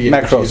 And they will be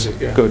macros, it,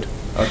 yeah. Good,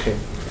 okay.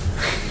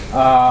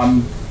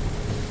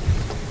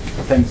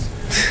 Thanks.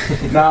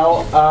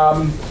 Now,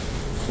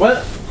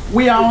 well,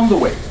 we are on the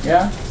way,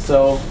 yeah?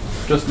 So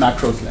just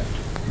macros left.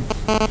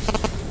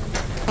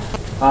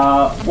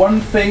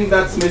 One thing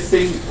that's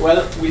missing,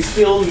 well, we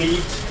still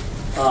need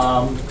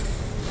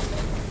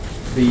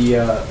the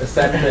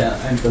assembler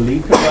and the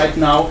linker right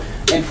now.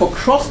 And for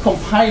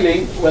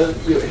cross-compiling, well,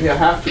 you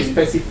have to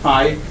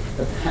specify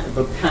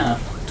the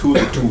path to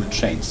the tool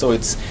chain. So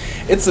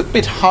it's a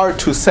bit hard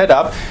to set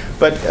up,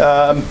 but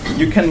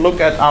you can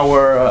look at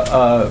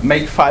our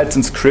make files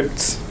and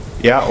scripts,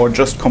 yeah, or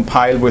just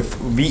compile with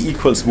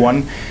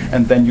v=1,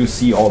 and then you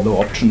see all the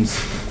options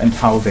and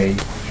how they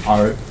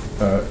are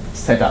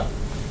set up.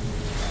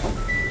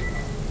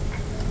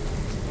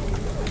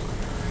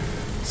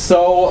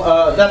 So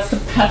that's the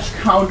patch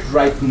count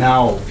right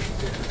now.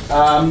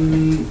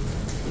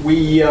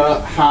 We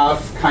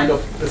have kind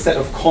of a set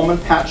of common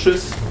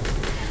patches,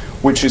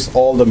 which is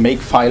all the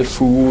makefile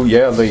foo,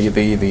 yeah,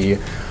 the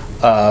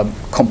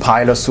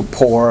compiler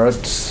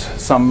support,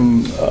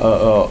 some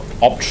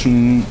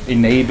option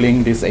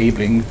enabling,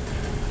 disabling,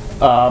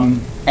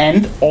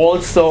 and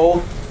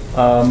also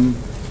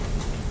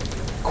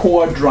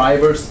core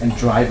drivers and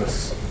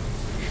drivers,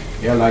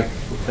 yeah, like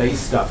base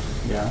stuff,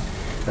 yeah.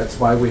 That's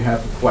why we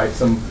have quite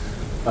some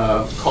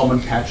common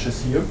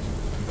patches here.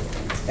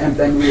 And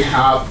then we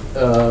have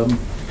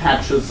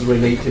patches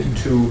related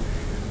to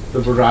the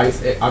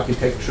various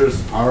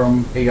architectures,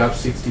 ARM,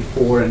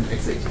 AR64, and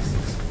x86.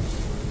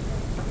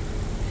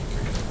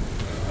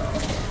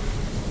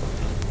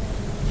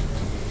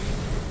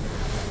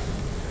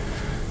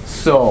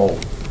 So,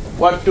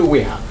 what do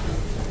we have?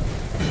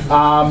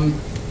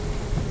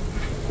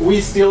 We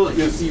still,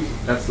 you see,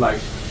 that's like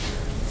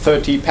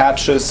 30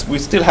 patches. We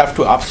still have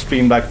to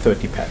upstream like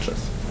 30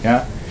 patches.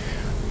 Yeah,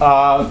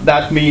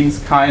 that means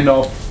kind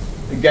of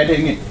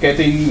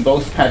getting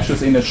those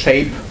patches in a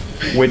shape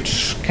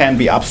which can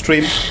be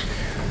upstreamed,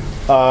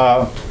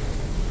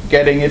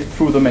 getting it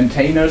through the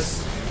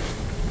maintainers,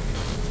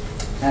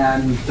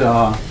 and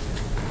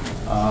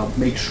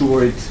make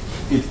sure it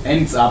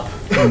ends up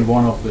in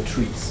one of the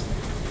trees.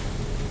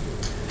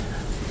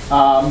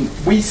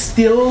 We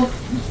still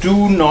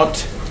do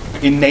not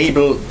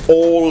enable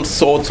all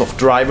sorts of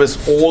drivers,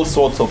 all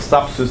sorts of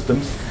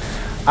subsystems.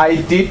 I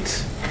did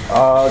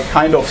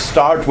kind of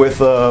start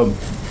with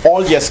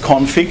all yes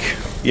config,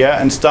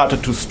 yeah, and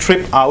started to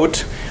strip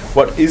out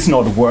what is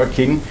not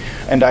working,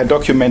 and I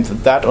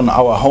documented that on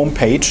our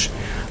homepage.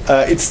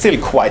 It's still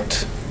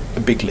quite a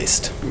big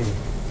list,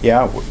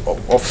 yeah,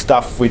 of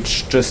stuff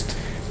which just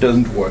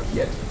doesn't work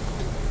yet.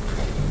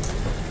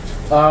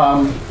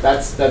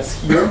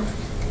 That's here.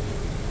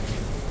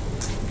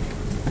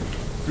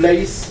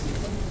 Place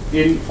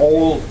in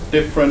all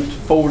different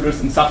folders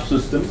and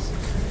subsystems.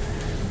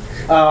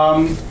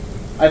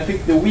 I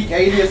think the weak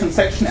alias and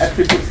section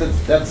attributes,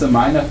 that's a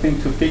minor thing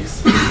to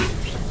fix.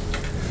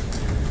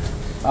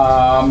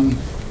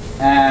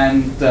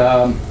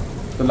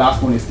 The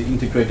last one is the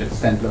integrated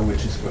assembler,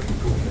 which is working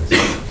progress.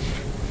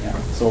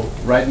 Yeah. So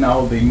right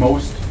now the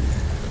most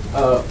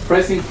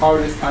pressing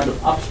part is kind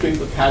of upstream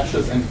the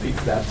patches and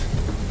fix that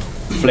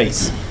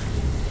place.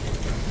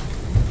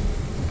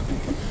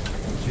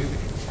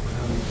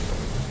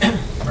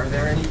 Are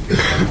there any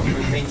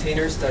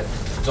maintainers that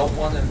don't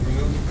want to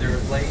remove their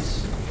plays?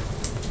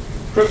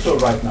 Crypto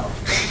right now.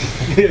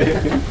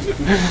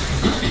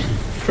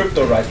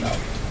 Crypto right now.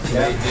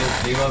 Yeah.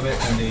 They love it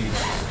and they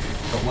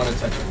don't want to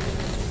touch it.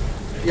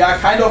 Yeah,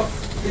 kind of.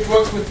 It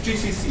works with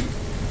GCC.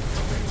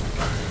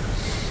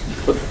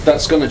 But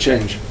that's going to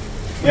change.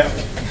 Yeah.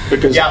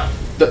 Because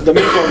the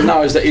main problem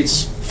now is that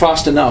it's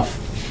fast enough.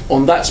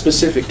 On that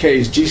specific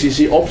case,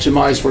 GCC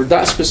optimized for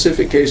that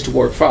specific case to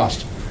work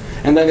fast.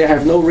 And then they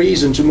have no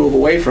reason to move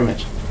away from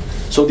it.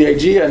 So the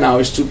idea now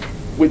is to,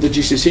 with the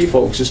GCC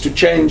folks, is to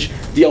change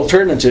the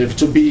alternative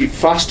to be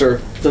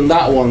faster than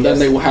that one. Then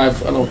they will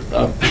have an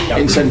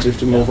incentive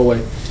to move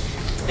away.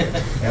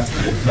 Yeah,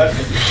 but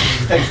it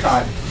takes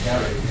time.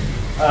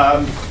 Yeah.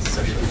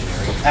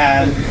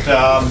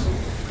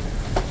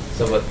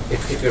 So, but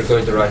if you're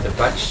going to write a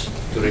patch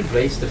to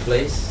replace the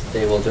place,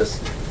 they will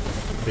just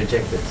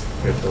reject it.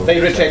 They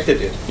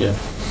rejected it. Yeah.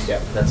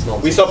 Yeah. That's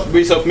nonsense.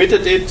 We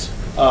submitted it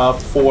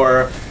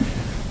for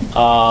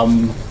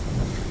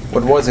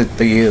what was it?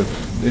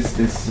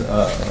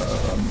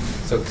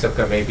 So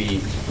can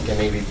maybe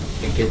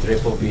the Git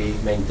repo be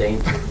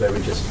maintained where we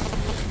just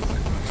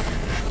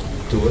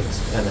do it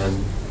and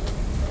then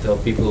tell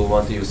people who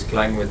want to use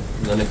Clang with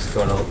Linux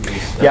kernel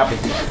use that. Yeah.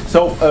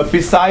 So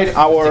beside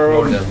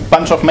our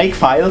bunch of make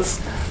files,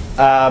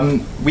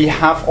 we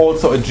have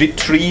also a Git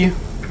tree,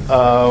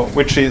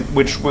 which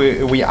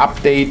we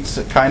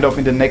update kind of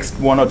in the next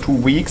 1 or 2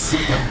 weeks,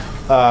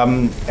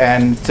 and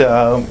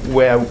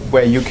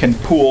where you can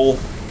pull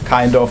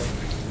kind of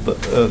the,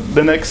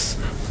 Linux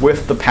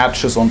with the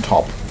patches on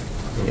top.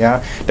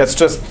 Yeah, that's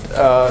just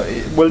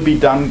it will be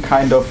done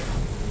kind of,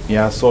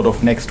 yeah, sort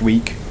of next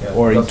week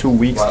or in 2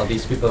 weeks. While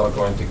these people are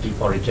going to keep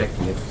on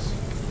rejecting it,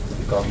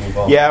 we can't move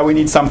on. Yeah, we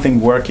need something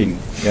working.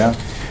 Yeah.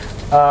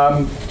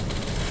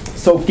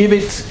 So give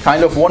it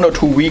kind of 1 or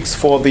 2 weeks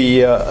for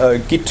the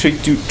Git tree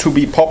to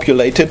be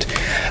populated.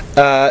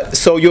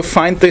 So you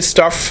find this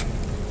stuff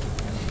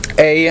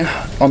GA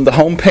on the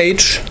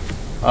homepage,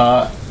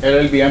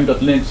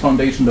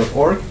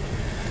 llvm.linuxfoundation.org.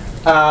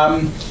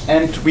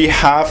 And we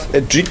have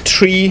a JIT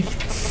tree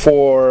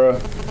for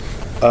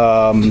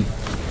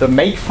the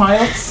make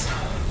files.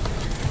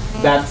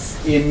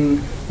 That's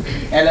in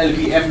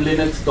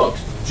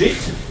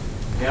llvmlinux.jit,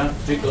 yeah,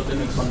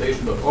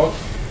 jit.linuxfoundation.org.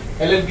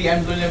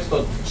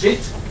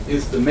 llvmlinux.jit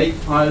is the make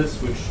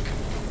files, which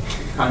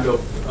kind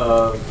of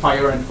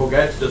fire and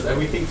forget, does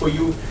everything for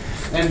you.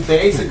 And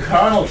there is a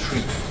kernel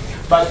tree,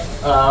 but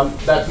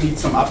that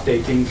needs some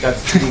updating.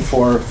 That's due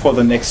for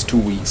the next 2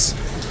 weeks.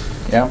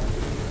 Yeah.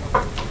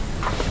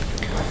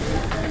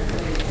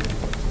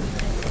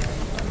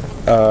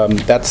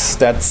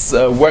 That's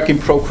a work in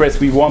progress.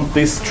 We want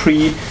this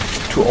tree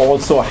to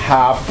also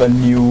have a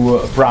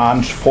new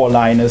branch for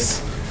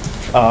Linus,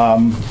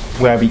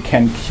 where we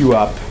can queue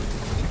up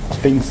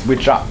things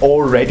which are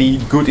already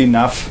good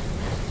enough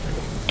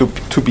to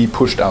be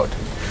pushed out.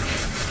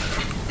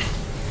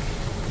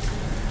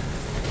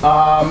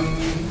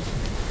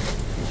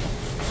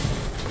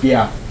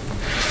 Yeah.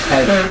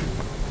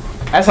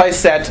 As I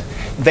said,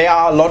 there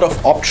are a lot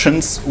of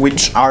options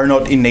which are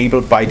not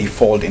enabled by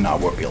default in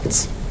our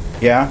builds.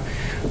 Yeah,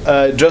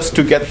 just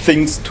to get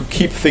things, to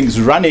keep things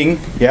running.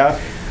 Yeah,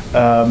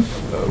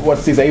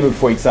 what's disabled,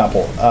 for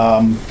example?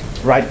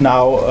 Right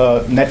now,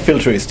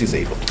 NetFilter is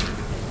disabled.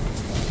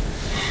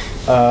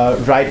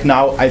 Right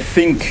now, I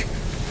think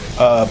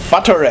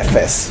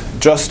ButterFS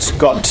just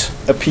got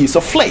a piece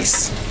of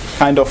Flace,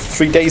 kind of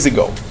 3 days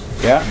ago.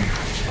 Yeah,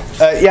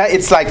 yeah,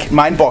 it's like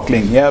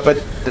mind-boggling. Yeah,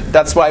 but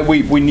that's why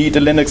we need a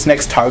Linux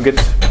Next target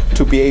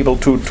to be able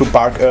to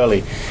bark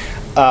early.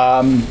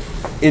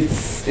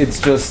 It's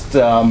just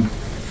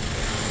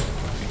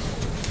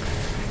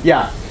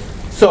yeah.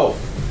 So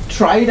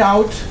try it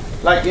out.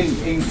 Like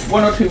in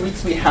 1 or 2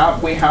 weeks, we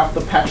have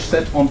the patch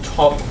set on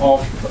top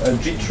of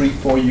JIT tree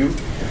for you.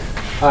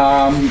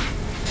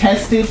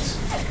 Test it.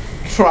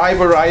 Try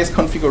various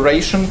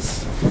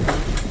configurations.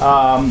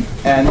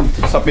 And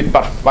submit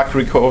bug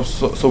records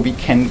so we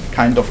can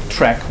kind of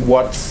track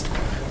what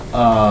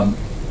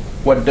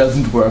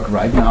doesn't work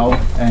right now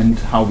and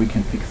how we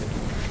can fix it.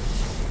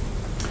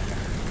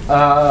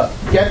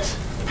 Get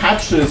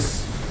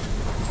patches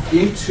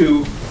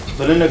into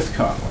the Linux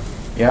kernel.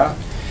 Yeah.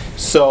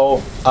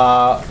 So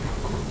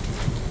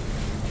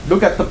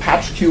look at the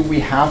patch queue we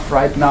have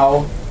right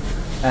now,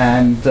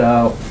 and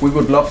we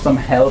would love some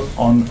help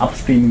on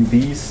upstreaming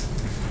these.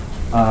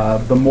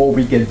 The more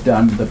we get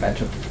done, the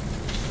better.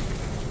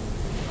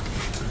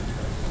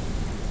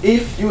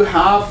 If you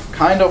have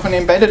kind of an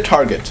embedded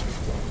target,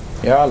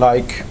 yeah,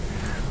 like,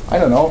 I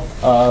don't know,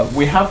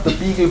 we have the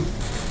Beagle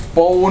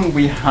Bone,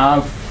 we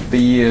have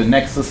the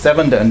Nexus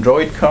 7, the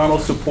Android kernel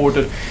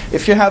supported.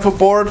 If you have a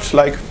board,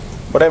 like,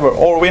 whatever,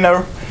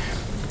 Allwinner,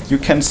 you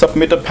can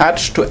submit a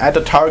patch to add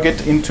a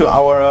target into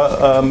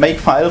our make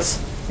files,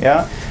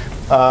 yeah,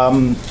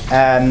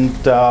 and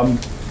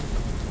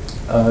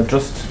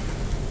just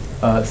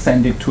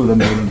send it to the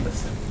mailing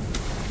list.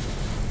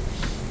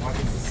 What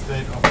is the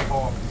state of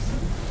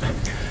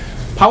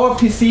PowerPC,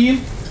 PowerPC?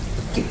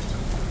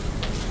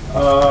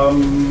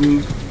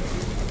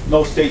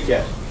 no state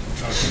yet.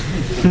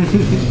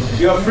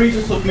 You are free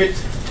to submit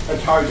a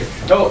target.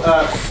 No,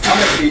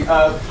 honestly,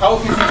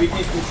 PowerPC we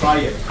didn't try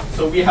it.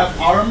 So we have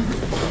ARM,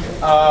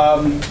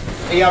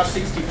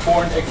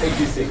 AR64 and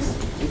x86.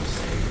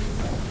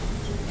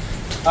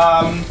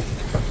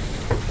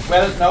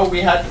 Well, no,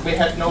 we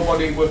had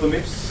nobody with a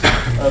MIPS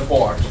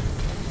board,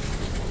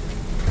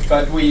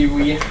 but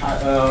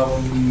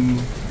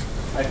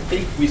I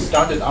think we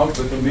started out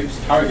with a MIPS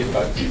target,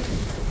 but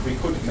we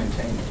couldn't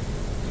maintain it.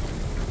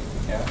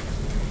 Yeah.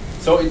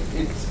 So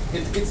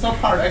it's not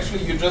hard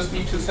actually. You just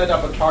need to set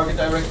up a target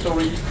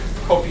directory,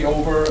 copy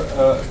over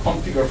a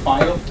configure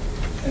file,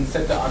 and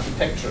set the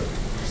architecture.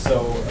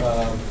 So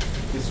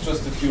it's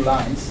just a few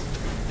lines.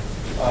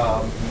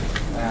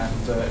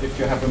 And if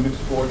you have a MIPS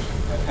board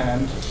at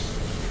hand,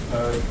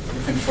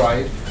 you can try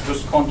it.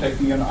 Just contact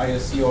me on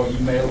ISC or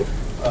email.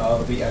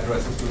 The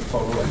addresses will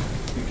follow, and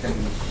you can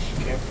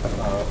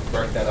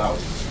work that out.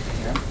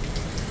 Yeah?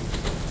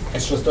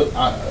 It's just that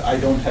I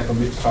don't have a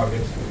MIPS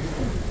target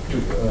to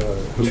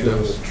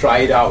try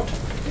it out.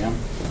 Yeah.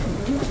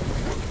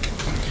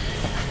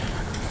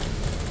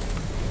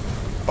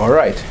 All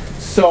right.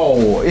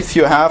 So if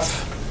you have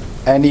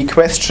any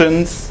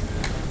questions,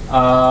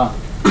 I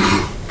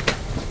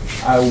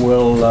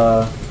will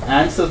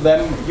answer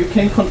them. You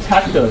can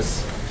contact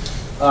us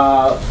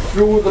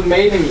through the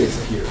mailing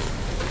list here.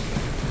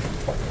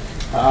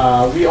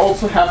 We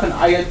also have an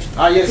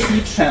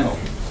ISC channel,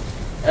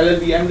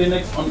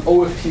 Llvmlinux on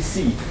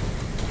OFTC.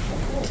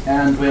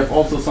 And we have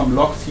also some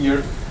logs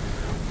here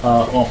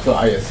of the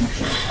ISC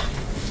channel.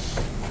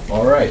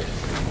 All right.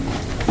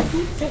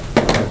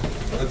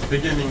 At the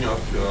beginning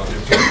of your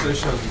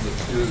presentation,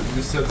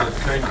 you said that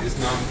Clang is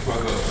known to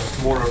have a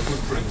smaller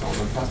footprint on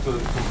a faster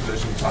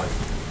compilation time.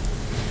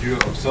 Did you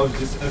observe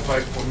this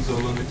effect on the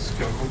Linux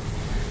kernel?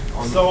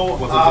 Was it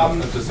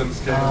at the same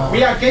scale?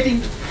 We are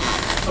getting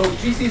So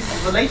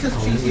GCC, the latest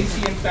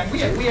GCC in Clang,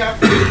 we are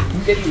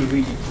getting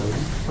really close.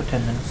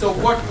 So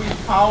what we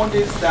found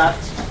is that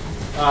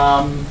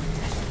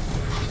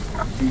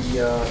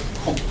the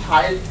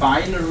compiled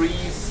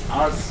binaries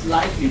are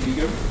slightly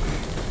bigger,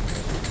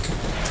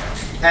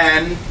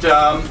 and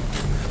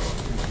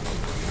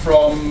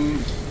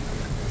from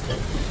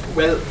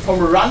a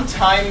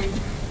runtime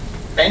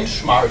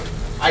benchmark,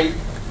 I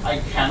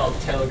cannot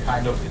tell.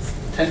 Kind of, it's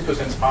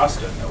 10%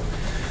 faster. No.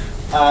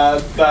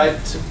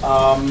 But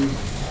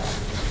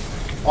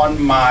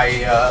on my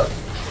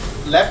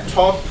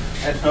laptop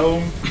at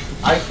home,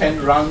 I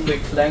can run the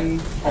Clang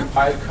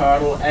compiled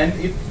kernel, and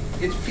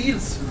it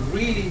feels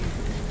really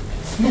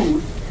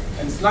smooth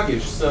and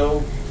sluggish.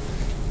 So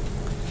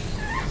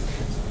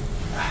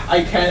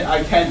I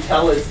can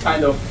tell it's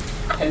kind of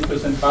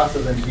 10% faster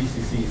than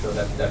GCC. So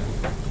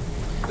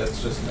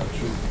that's just not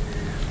true.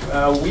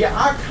 We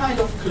are kind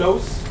of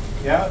close,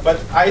 yeah. But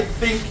I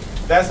think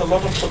there's a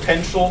lot of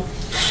potential.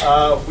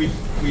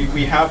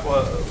 We have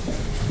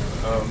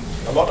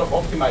a lot of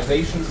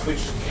optimizations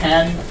which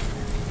can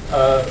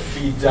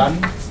be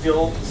done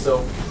still.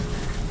 So,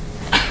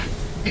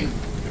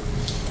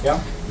 yeah.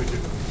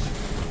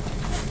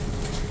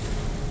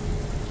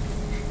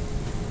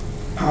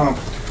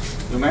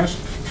 You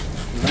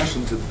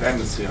mentioned the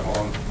dependency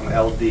on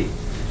LD.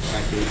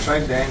 Like, you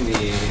tried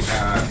any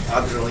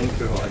other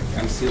linker like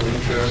MC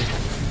linker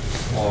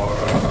or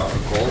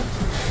Gold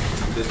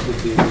that could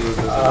be used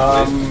as a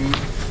replacement?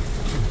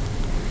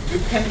 You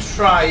can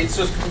try. It's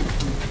just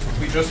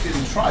we just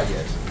didn't try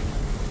yet.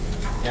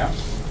 Yeah.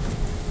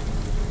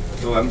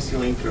 So MC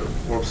linker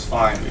works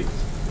fine with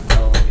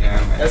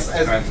LVM.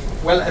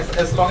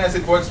 As long as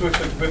it works with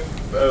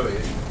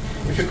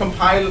if you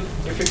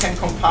can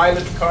compile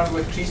it currently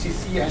with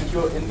GCC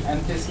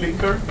and this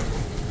linker,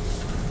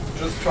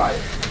 just try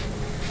it.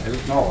 I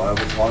don't know. I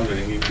was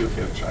wondering if you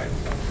have tried.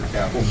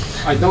 Yeah.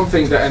 I don't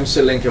think the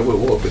MC linker will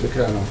work with the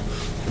kernel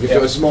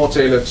because it's more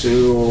tailored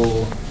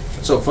to.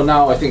 So for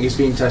now, I think it's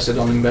being tested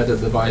on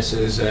embedded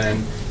devices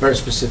and very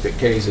specific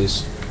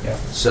cases. Yeah.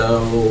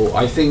 So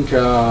I think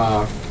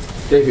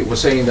David was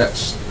saying that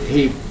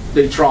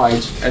they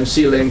tried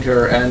MC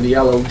linker and the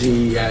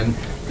LOD, and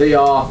they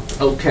are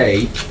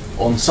okay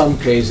on some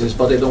cases,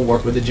 but they don't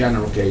work with the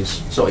general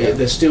case. So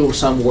there's still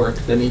some work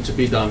that needs to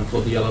be done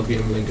for the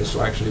Llvmlinkers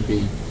to actually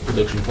be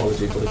production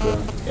quality for the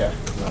kernel. Yeah.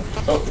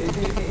 So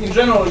in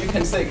general, you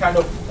can say kind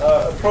of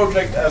a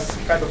project as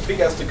kind of big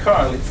as the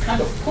kernel, it's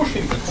kind of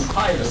pushing the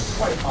compiler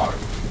quite hard.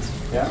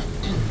 Yeah.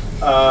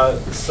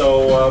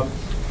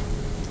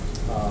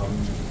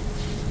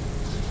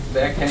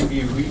 There can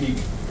be really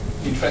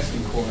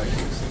interesting corner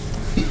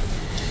cases.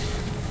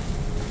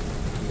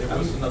 There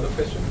was another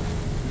question.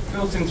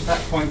 Built into that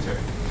pointer,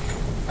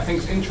 I think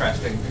it's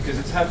interesting because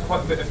it's had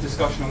quite a bit of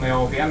discussion on the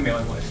LVM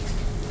mailing list,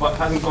 but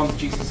hasn't gone to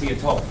GCC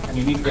at all, and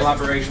you need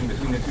collaboration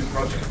between the two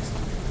projects.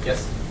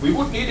 Yes, we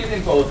would need it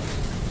in both,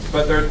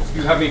 but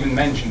you haven't even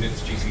mentioned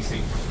it's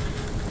GCC.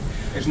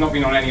 It's not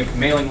been on any of the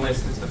mailing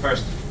lists. It's the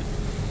first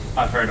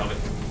I've heard of it.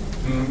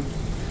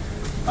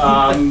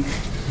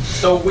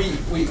 So we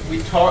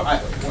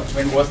talked.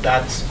 When was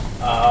that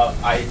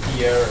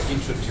idea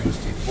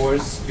introduced? It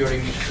was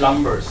during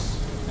Slumbers.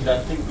 And I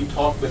think we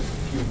talked with a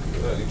few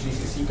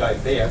GCC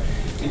guys there.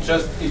 It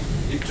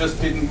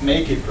just didn't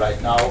make it right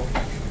now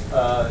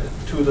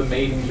to the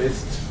mailing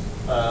list.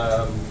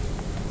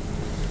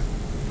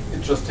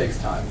 It just takes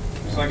time.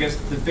 So I guess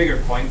the bigger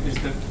point is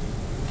that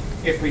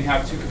if we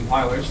have two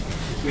compilers,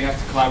 we have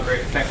to collaborate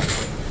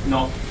effectively,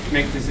 not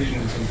make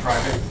decisions in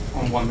private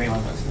on one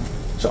mailing list.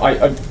 So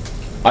I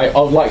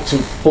would like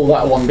to pull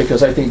that one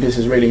because I think this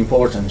is really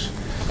important.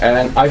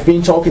 And I've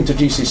been talking to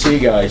GCC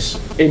guys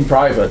in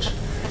private.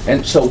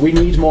 And so we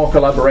need more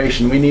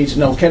collaboration. We need to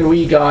know, can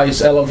we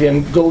guys,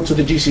 LLVM, go to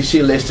the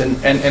GCC list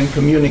and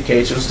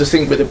communicate? So it's the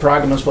thing with the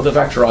pragmas for the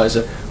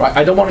vectorizer. Right?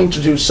 I don't want to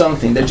introduce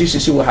something that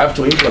GCC will have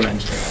to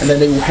implement, and then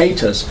they will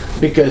hate us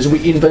because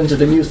we invented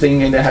a new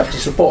thing and they have to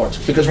support.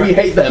 Because we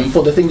hate them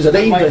for the things that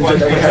they invented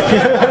that we have.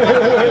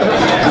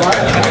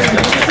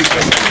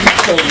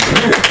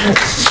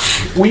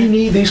 So we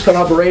need this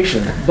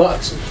collaboration.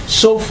 But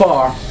so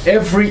far,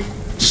 every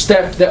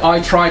step that I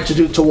tried to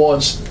do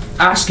towards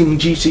asking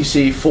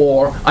GCC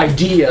for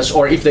ideas,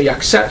 or if they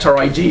accept our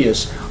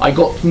ideas, I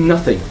got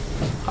nothing.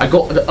 I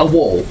got a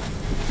wall,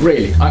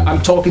 really.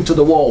 I'm talking to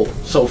the wall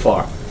so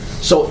far.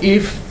 So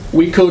if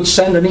we could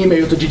send an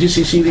email to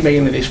GCC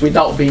mailing list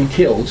without being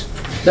killed,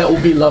 that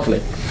would be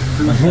lovely.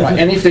 Right?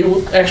 And if they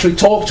would actually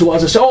talk to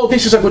us and say, oh,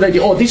 this is a good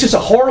idea, oh, this is a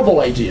horrible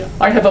idea,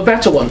 I have a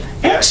better one.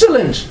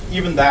 Excellent!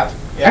 Even that.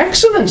 Yeah.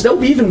 Excellent! That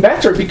would be even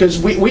better because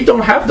we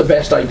don't have the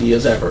best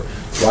ideas ever,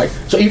 right?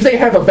 So if they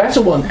have a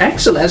better one,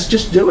 excellent, let's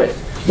just do it.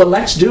 But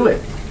let's do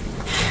it.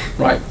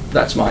 Right,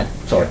 that's mine.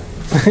 Sorry.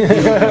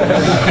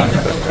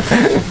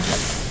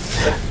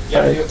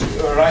 Yeah,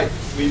 you're right.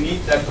 We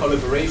need that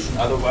collaboration,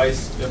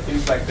 otherwise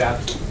things like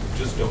that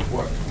just don't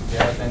work.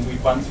 Yeah, then we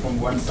bounce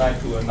from one side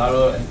to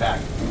another and back.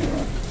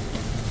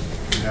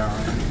 Yeah,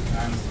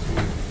 and to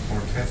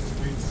test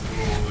suites, so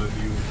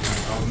you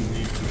don't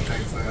need to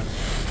check that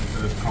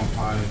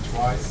compile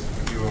twice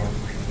your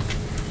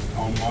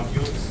own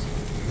modules.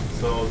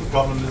 So the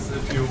problem is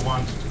if you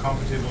want to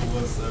compatible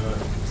with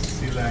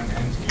CLang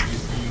and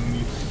GDC, you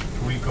need to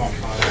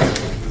recompile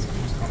this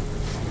boost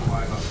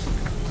compiler.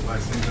 So I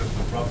think that's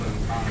the problem.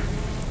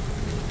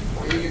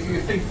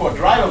 You think for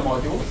driver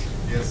modules?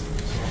 Yes.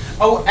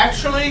 Oh,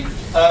 actually,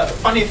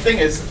 funny thing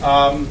is,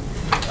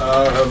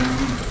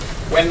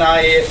 when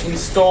I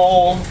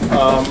install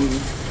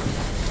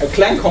a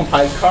Clang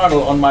compiled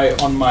kernel on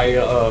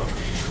my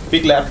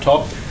big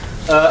laptop,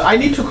 I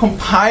need to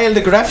compile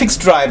the graphics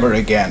driver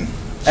again.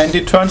 And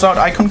it turns out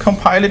I can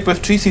compile it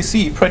with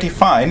GCC pretty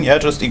fine, yeah,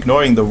 just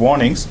ignoring the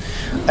warnings,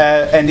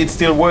 and it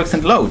still works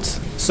and loads.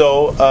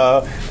 So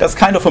that's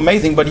kind of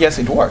amazing, but yes,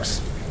 it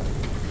works.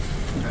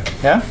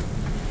 Yeah.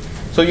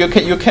 So you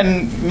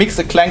can mix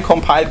a Clang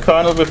compiled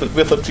kernel with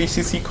a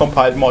GCC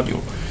compiled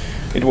module.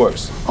 It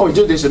works. Oh, we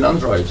do this in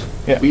Android.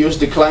 Yeah. We use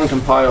the Clang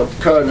compiled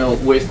kernel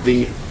with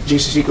the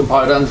GCC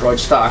compiled Android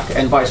stack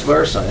and vice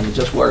versa, and it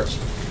just works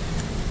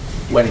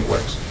when it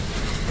works.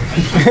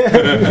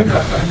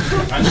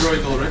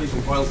 Android already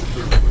compiles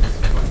the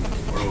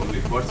or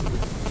only parts of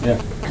it.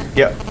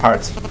 Yeah,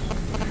 parts.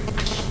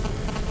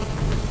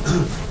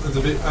 It's a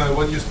bit,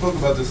 when you spoke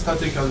about the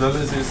static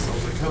analysis of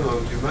the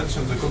kernel, you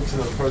mentioned the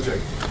Coccinelle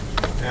project.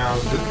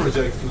 And this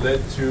project led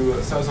to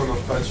thousands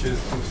of patches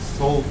to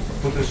solve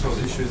potential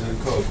issues in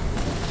code.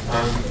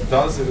 And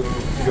does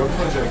your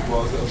project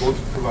was able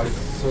to provide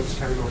such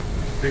kind of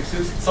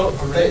fixes? So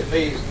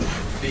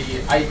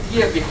the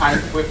idea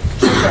behind with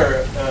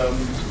Jupyter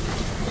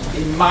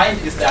in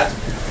mind is that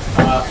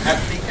at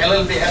the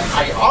LLVM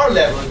IR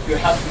level you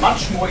have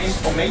much more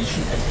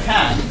information at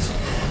hand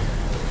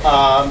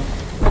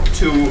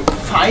to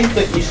find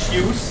the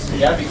issues,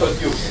 yeah,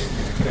 because you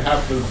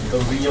have the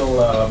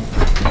real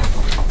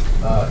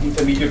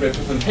intermediate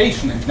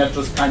representation and not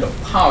just kind of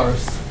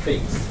parse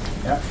things.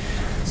 Yeah?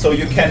 So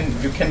you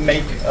can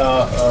make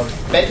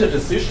better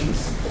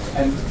decisions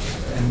and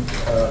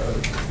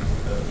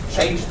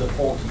change the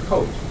faulty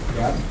code.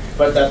 Yeah?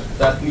 But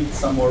that needs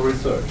some more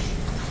research.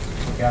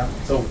 Yeah?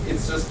 So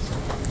it's just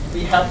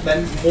we have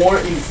then more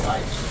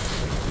insight.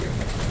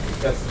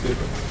 That's the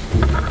difference.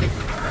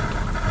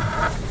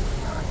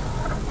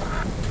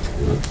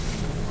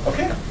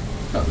 Okay.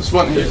 No, this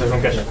one here.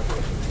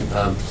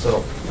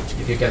 So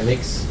if you can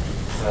mix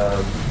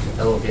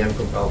LLVM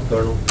compiled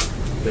kernel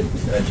with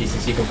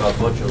GCC compiled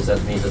modules,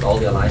 that means that all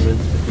the alignment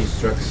between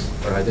structs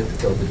are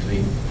identical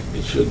between.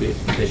 It should be.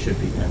 They should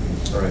be. Yeah.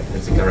 All right.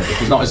 It's a guarantee.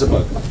 If not, it's a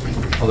bug.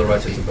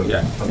 Otherwise, it's a bug.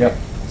 Yeah. Okay. Yeah.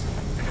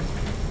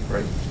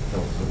 Right.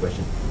 No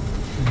question.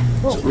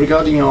 So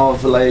regarding your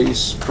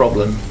Valet's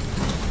problem,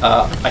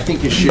 I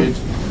think you should,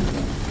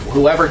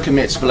 whoever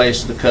commits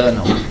Valet's to the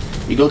kernel,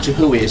 you go to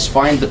whois,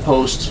 find the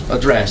post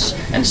address,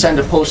 and send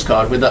a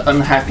postcard with an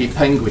unhappy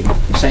penguin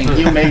saying,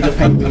 "You made a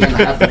penguin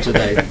unhappy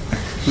today."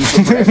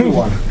 For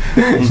everyone.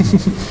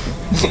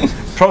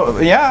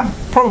 Probably.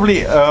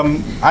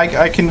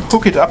 I can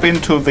hook it up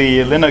into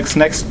the Linux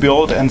Next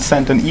build and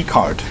send an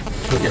e-card.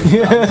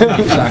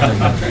 Exactly.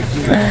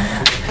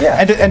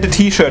 Yeah, and a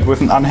T-shirt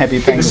with an unhappy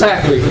penguin.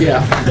 Exactly.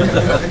 Yeah.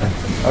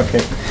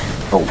 Okay.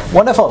 Oh,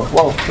 wonderful.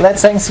 Well,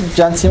 let's thank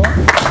Jan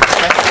Simon.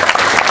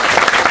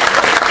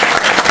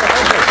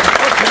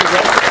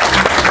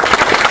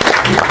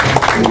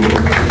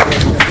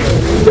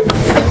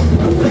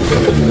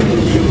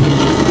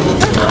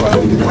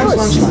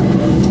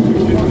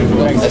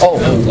 Oh,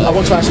 I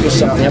want to ask you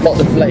something about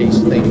the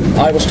Blaze thing.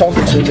 I was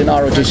talking to the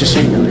Naro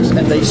GCC guys,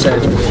 and they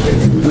said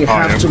we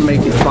have to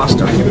make it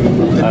faster.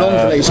 The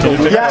non-Blaze code,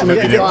 we have to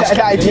make it faster.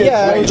 The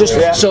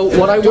idea, So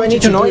what I want you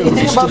to do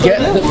is to get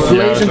the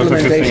Blaze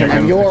implementation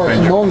and your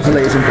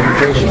non-Blaze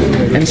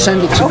implementation and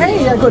send it to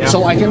me.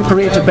 So I can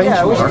create a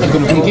benchmark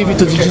and give it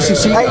to the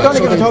GCC guys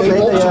so that they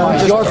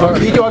optimize your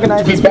version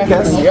to be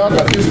better than the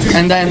other.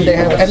 And then they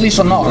have, at least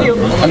on Naro,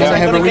 and then they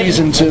have a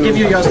reason to give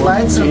you your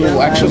slides.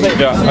 Actually.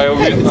 Yeah,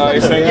 I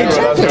sent you the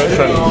last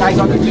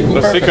version.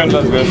 The second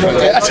last version.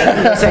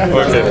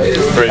 Okay,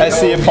 great. I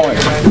see a point.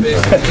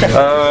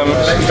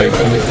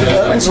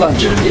 When's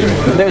lunch?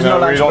 There's no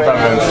lunch we don't break.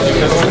 have lunch.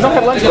 You don't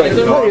have lunch break?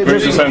 No, you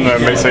just send a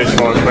message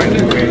for a friend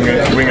to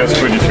bring us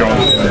food if you want.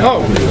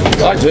 Oh,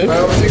 I do.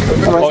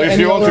 Or if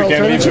you want, you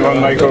can leave on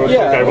my code.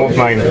 I won't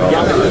mind.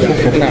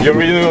 You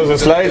already know the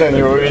slide and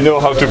you already know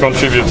how to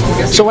contribute.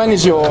 So when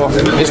is your...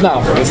 It's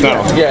now? It's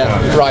now.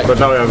 Yeah, right. But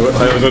now I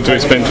have to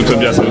explain to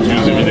Tobias how to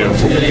use the video.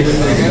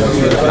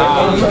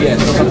 Yes.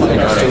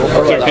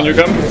 So can you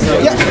come?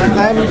 Yeah,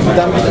 I'm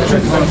done.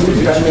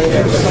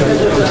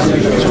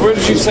 So where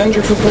did you send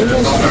your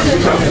proposals?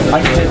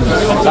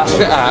 That's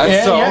the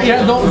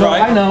ad. No,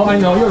 I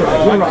know, you're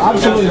right,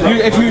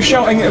 absolutely. If you're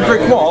shouting at a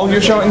brick wall,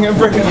 you're shouting at a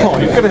brick wall.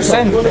 You've got to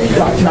send. No,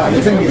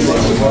 the thing is,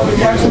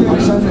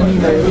 send an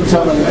email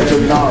internally to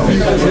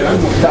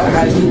Llvmlinux that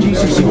has the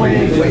GCC.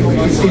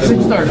 It's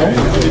external.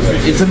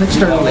 It's an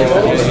external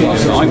email.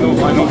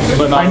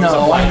 I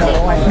know. I know.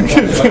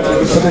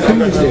 But the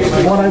thing is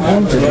this, what I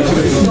wanted is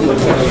to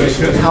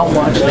see how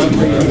much they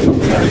really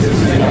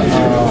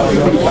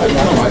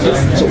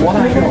so what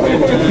I got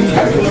was the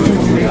feedback of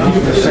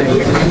people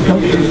saying,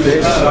 don't do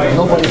this,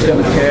 nobody's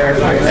going to care.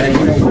 And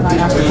you know, when I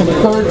asked for the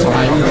third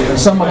time,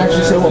 someone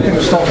actually said, well, can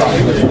you stop that?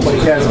 Because nobody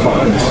cares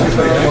about this.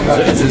 So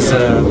this is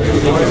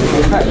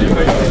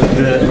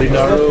the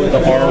Linaro, the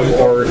ARM,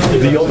 or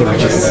the other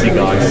GCC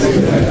guys?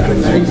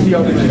 It's the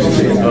other GCC.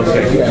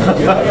 Okay.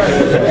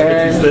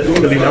 And the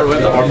Linaro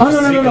and the ARM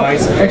GCC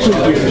guys.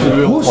 Actually,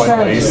 who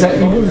said that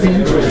he wouldn't be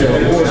interested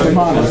was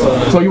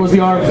Llvmlinux. So he was the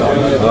ARM guy.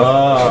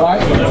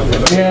 Right?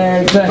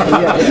 Yeah,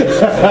 exactly. Yeah.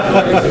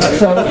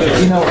 So,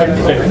 you know,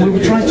 and we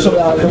were trying to sort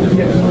out, there would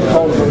be a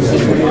conference,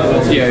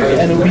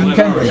 and it would be in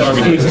Cambridge.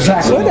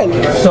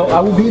 Exactly. So I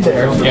will be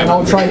there, and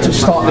I'll try to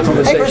start the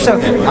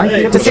conversation.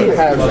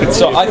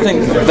 So I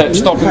think that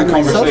stopping the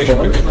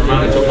conversation.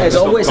 As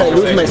always, I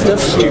lose my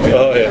stuff.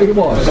 It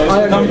was.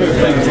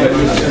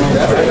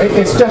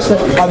 It's just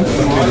that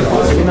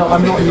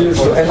I'm not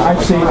used to, and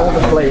I've seen all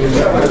the blame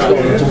that's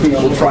going to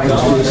people trying to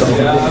do something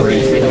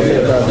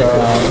different.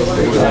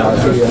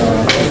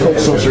 The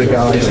sorcery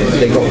guys,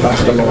 they got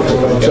passed a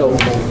lot. So,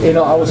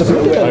 I was a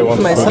bit. I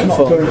left my cell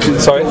phone.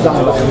 Sorry?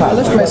 I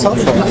left my cell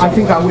phone. I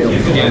think I will.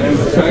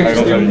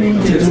 Because you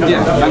need to do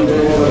that.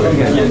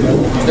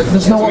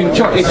 There's no other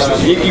choice.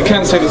 You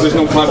can't say that there's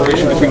no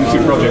collaboration between the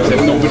two projects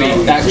if nobody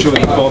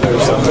actually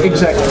bothers.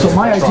 Exactly. So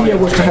my idea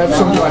was to have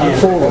something like a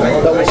forum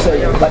that would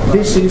say, like,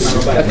 this is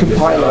a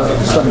compiler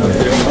standard.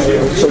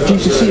 So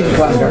GCC and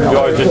Clang are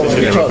not close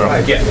to each other.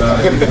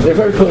 They're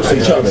very close to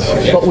each other.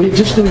 But we're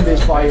just doing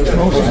this by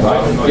osmosis,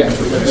 right? Yeah.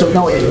 So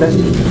now it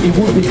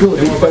would be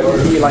good if there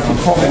would be like a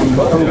common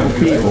group of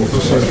people to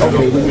say,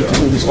 okay, we need to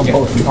do this on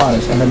both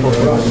compilers, and then both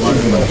compilers.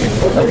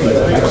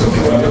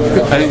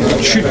 And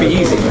it should be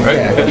easy, right?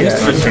 Yeah. At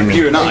least for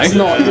you and I. It's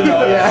not,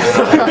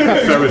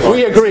 yeah.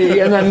 We agree,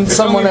 and then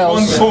someone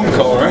else. One phone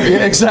call, right?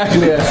 Yeah,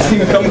 exactly.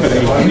 Yeah. Company.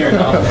 Here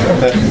now.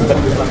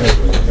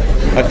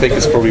 I think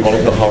it's probably one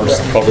of the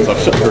hardest problems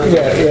I've heard.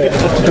 Yeah,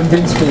 to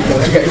convince people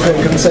to get a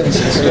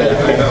consensus.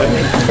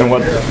 And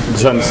what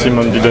John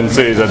Simon didn't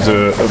say is that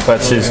the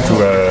patches to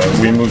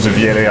remove the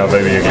VLA are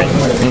very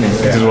ugly.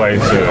 This is why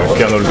the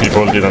kernel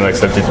people didn't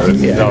accept it, but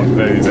they are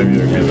very, very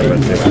ugly.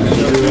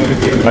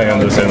 I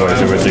understand why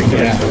they were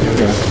taking it.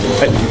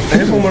 I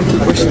have one more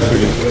question for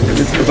you.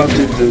 It's about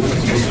the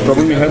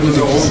problem you have with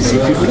the GCC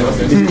people.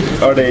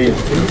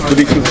 Do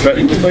they feel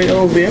threatened by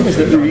LLVM? Is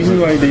that the reason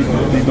why they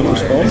don't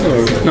respond?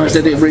 Or? No, it's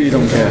that they really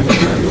don't care.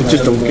 They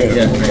just don't care.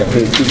 Yeah.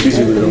 They're too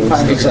busy with their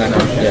own.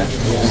 Exactly. Yeah.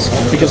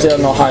 Because they are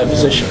in a higher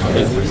position.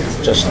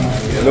 Just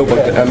no, but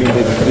I mean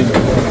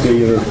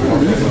they are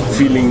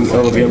feeling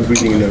LLVM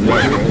breathing in their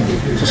neck.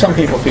 So some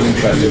people feel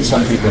threatened,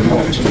 some people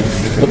not.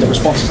 But the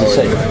response is the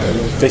same.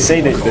 They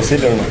say they're not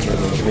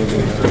threatened.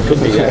 Could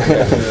be. Yeah.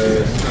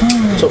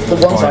 So the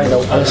ones I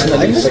know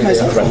personally say they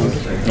are threatened.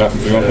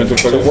 You want me to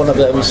So one of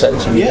them said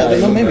to me,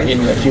 maybe. in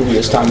a few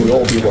years' time we'll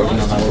all be working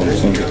on our own.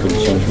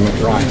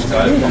 Right.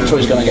 I'm not sure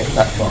he's going to get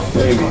that far.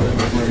 Maybe.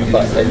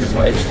 But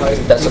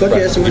that's a But he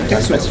has a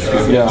text message.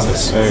 Yeah,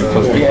 because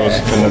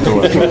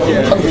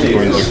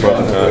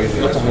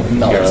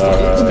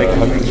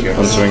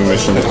answering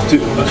machine.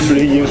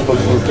 3 years, but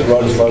for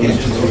large volume.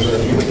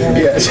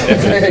 Yes.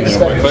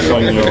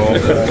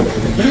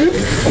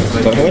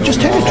 Well, just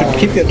tell you to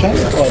keep your time,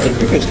 or the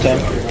previous time.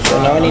 So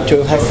now I need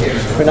to have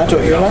Renato.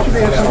 You're allowed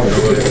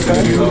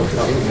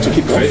to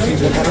keep going.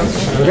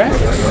 Okay.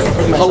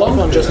 How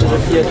long? Just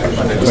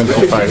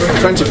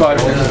 25. 25.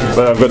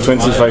 But I've got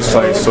 25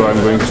 slides, so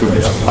I'm going to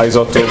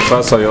either talk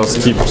fast or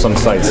skip some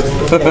slides.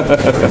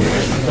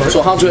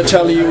 So how do I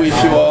tell you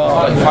if you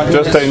are...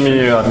 Just tell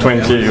me you are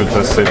 20, you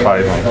just say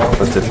 5.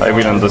 That's it. I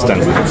will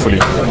understand, hopefully.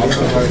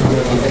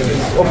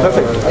 Oh,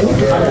 perfect.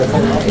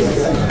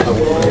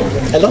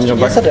 I lost it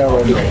yesterday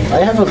already.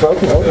 I have a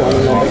broken old one.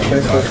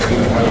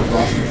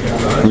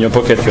 In your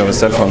pocket you have a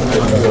cell phone.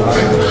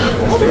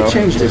 How do you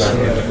change this?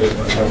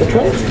 Which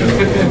one?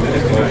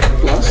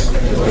 Plus?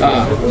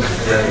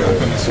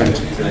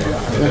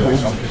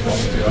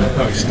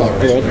 Start. Oh,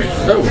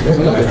 there's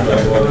another.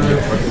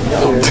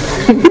 Oh,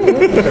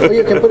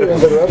 you can put it in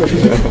the rubbish.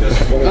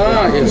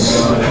 Yes.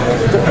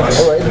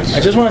 Alright. I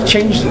just want to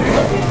change it.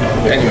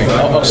 Anyway,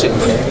 I'll sit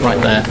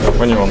right there.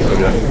 When you want to,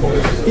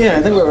 Yeah,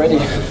 I think we're ready.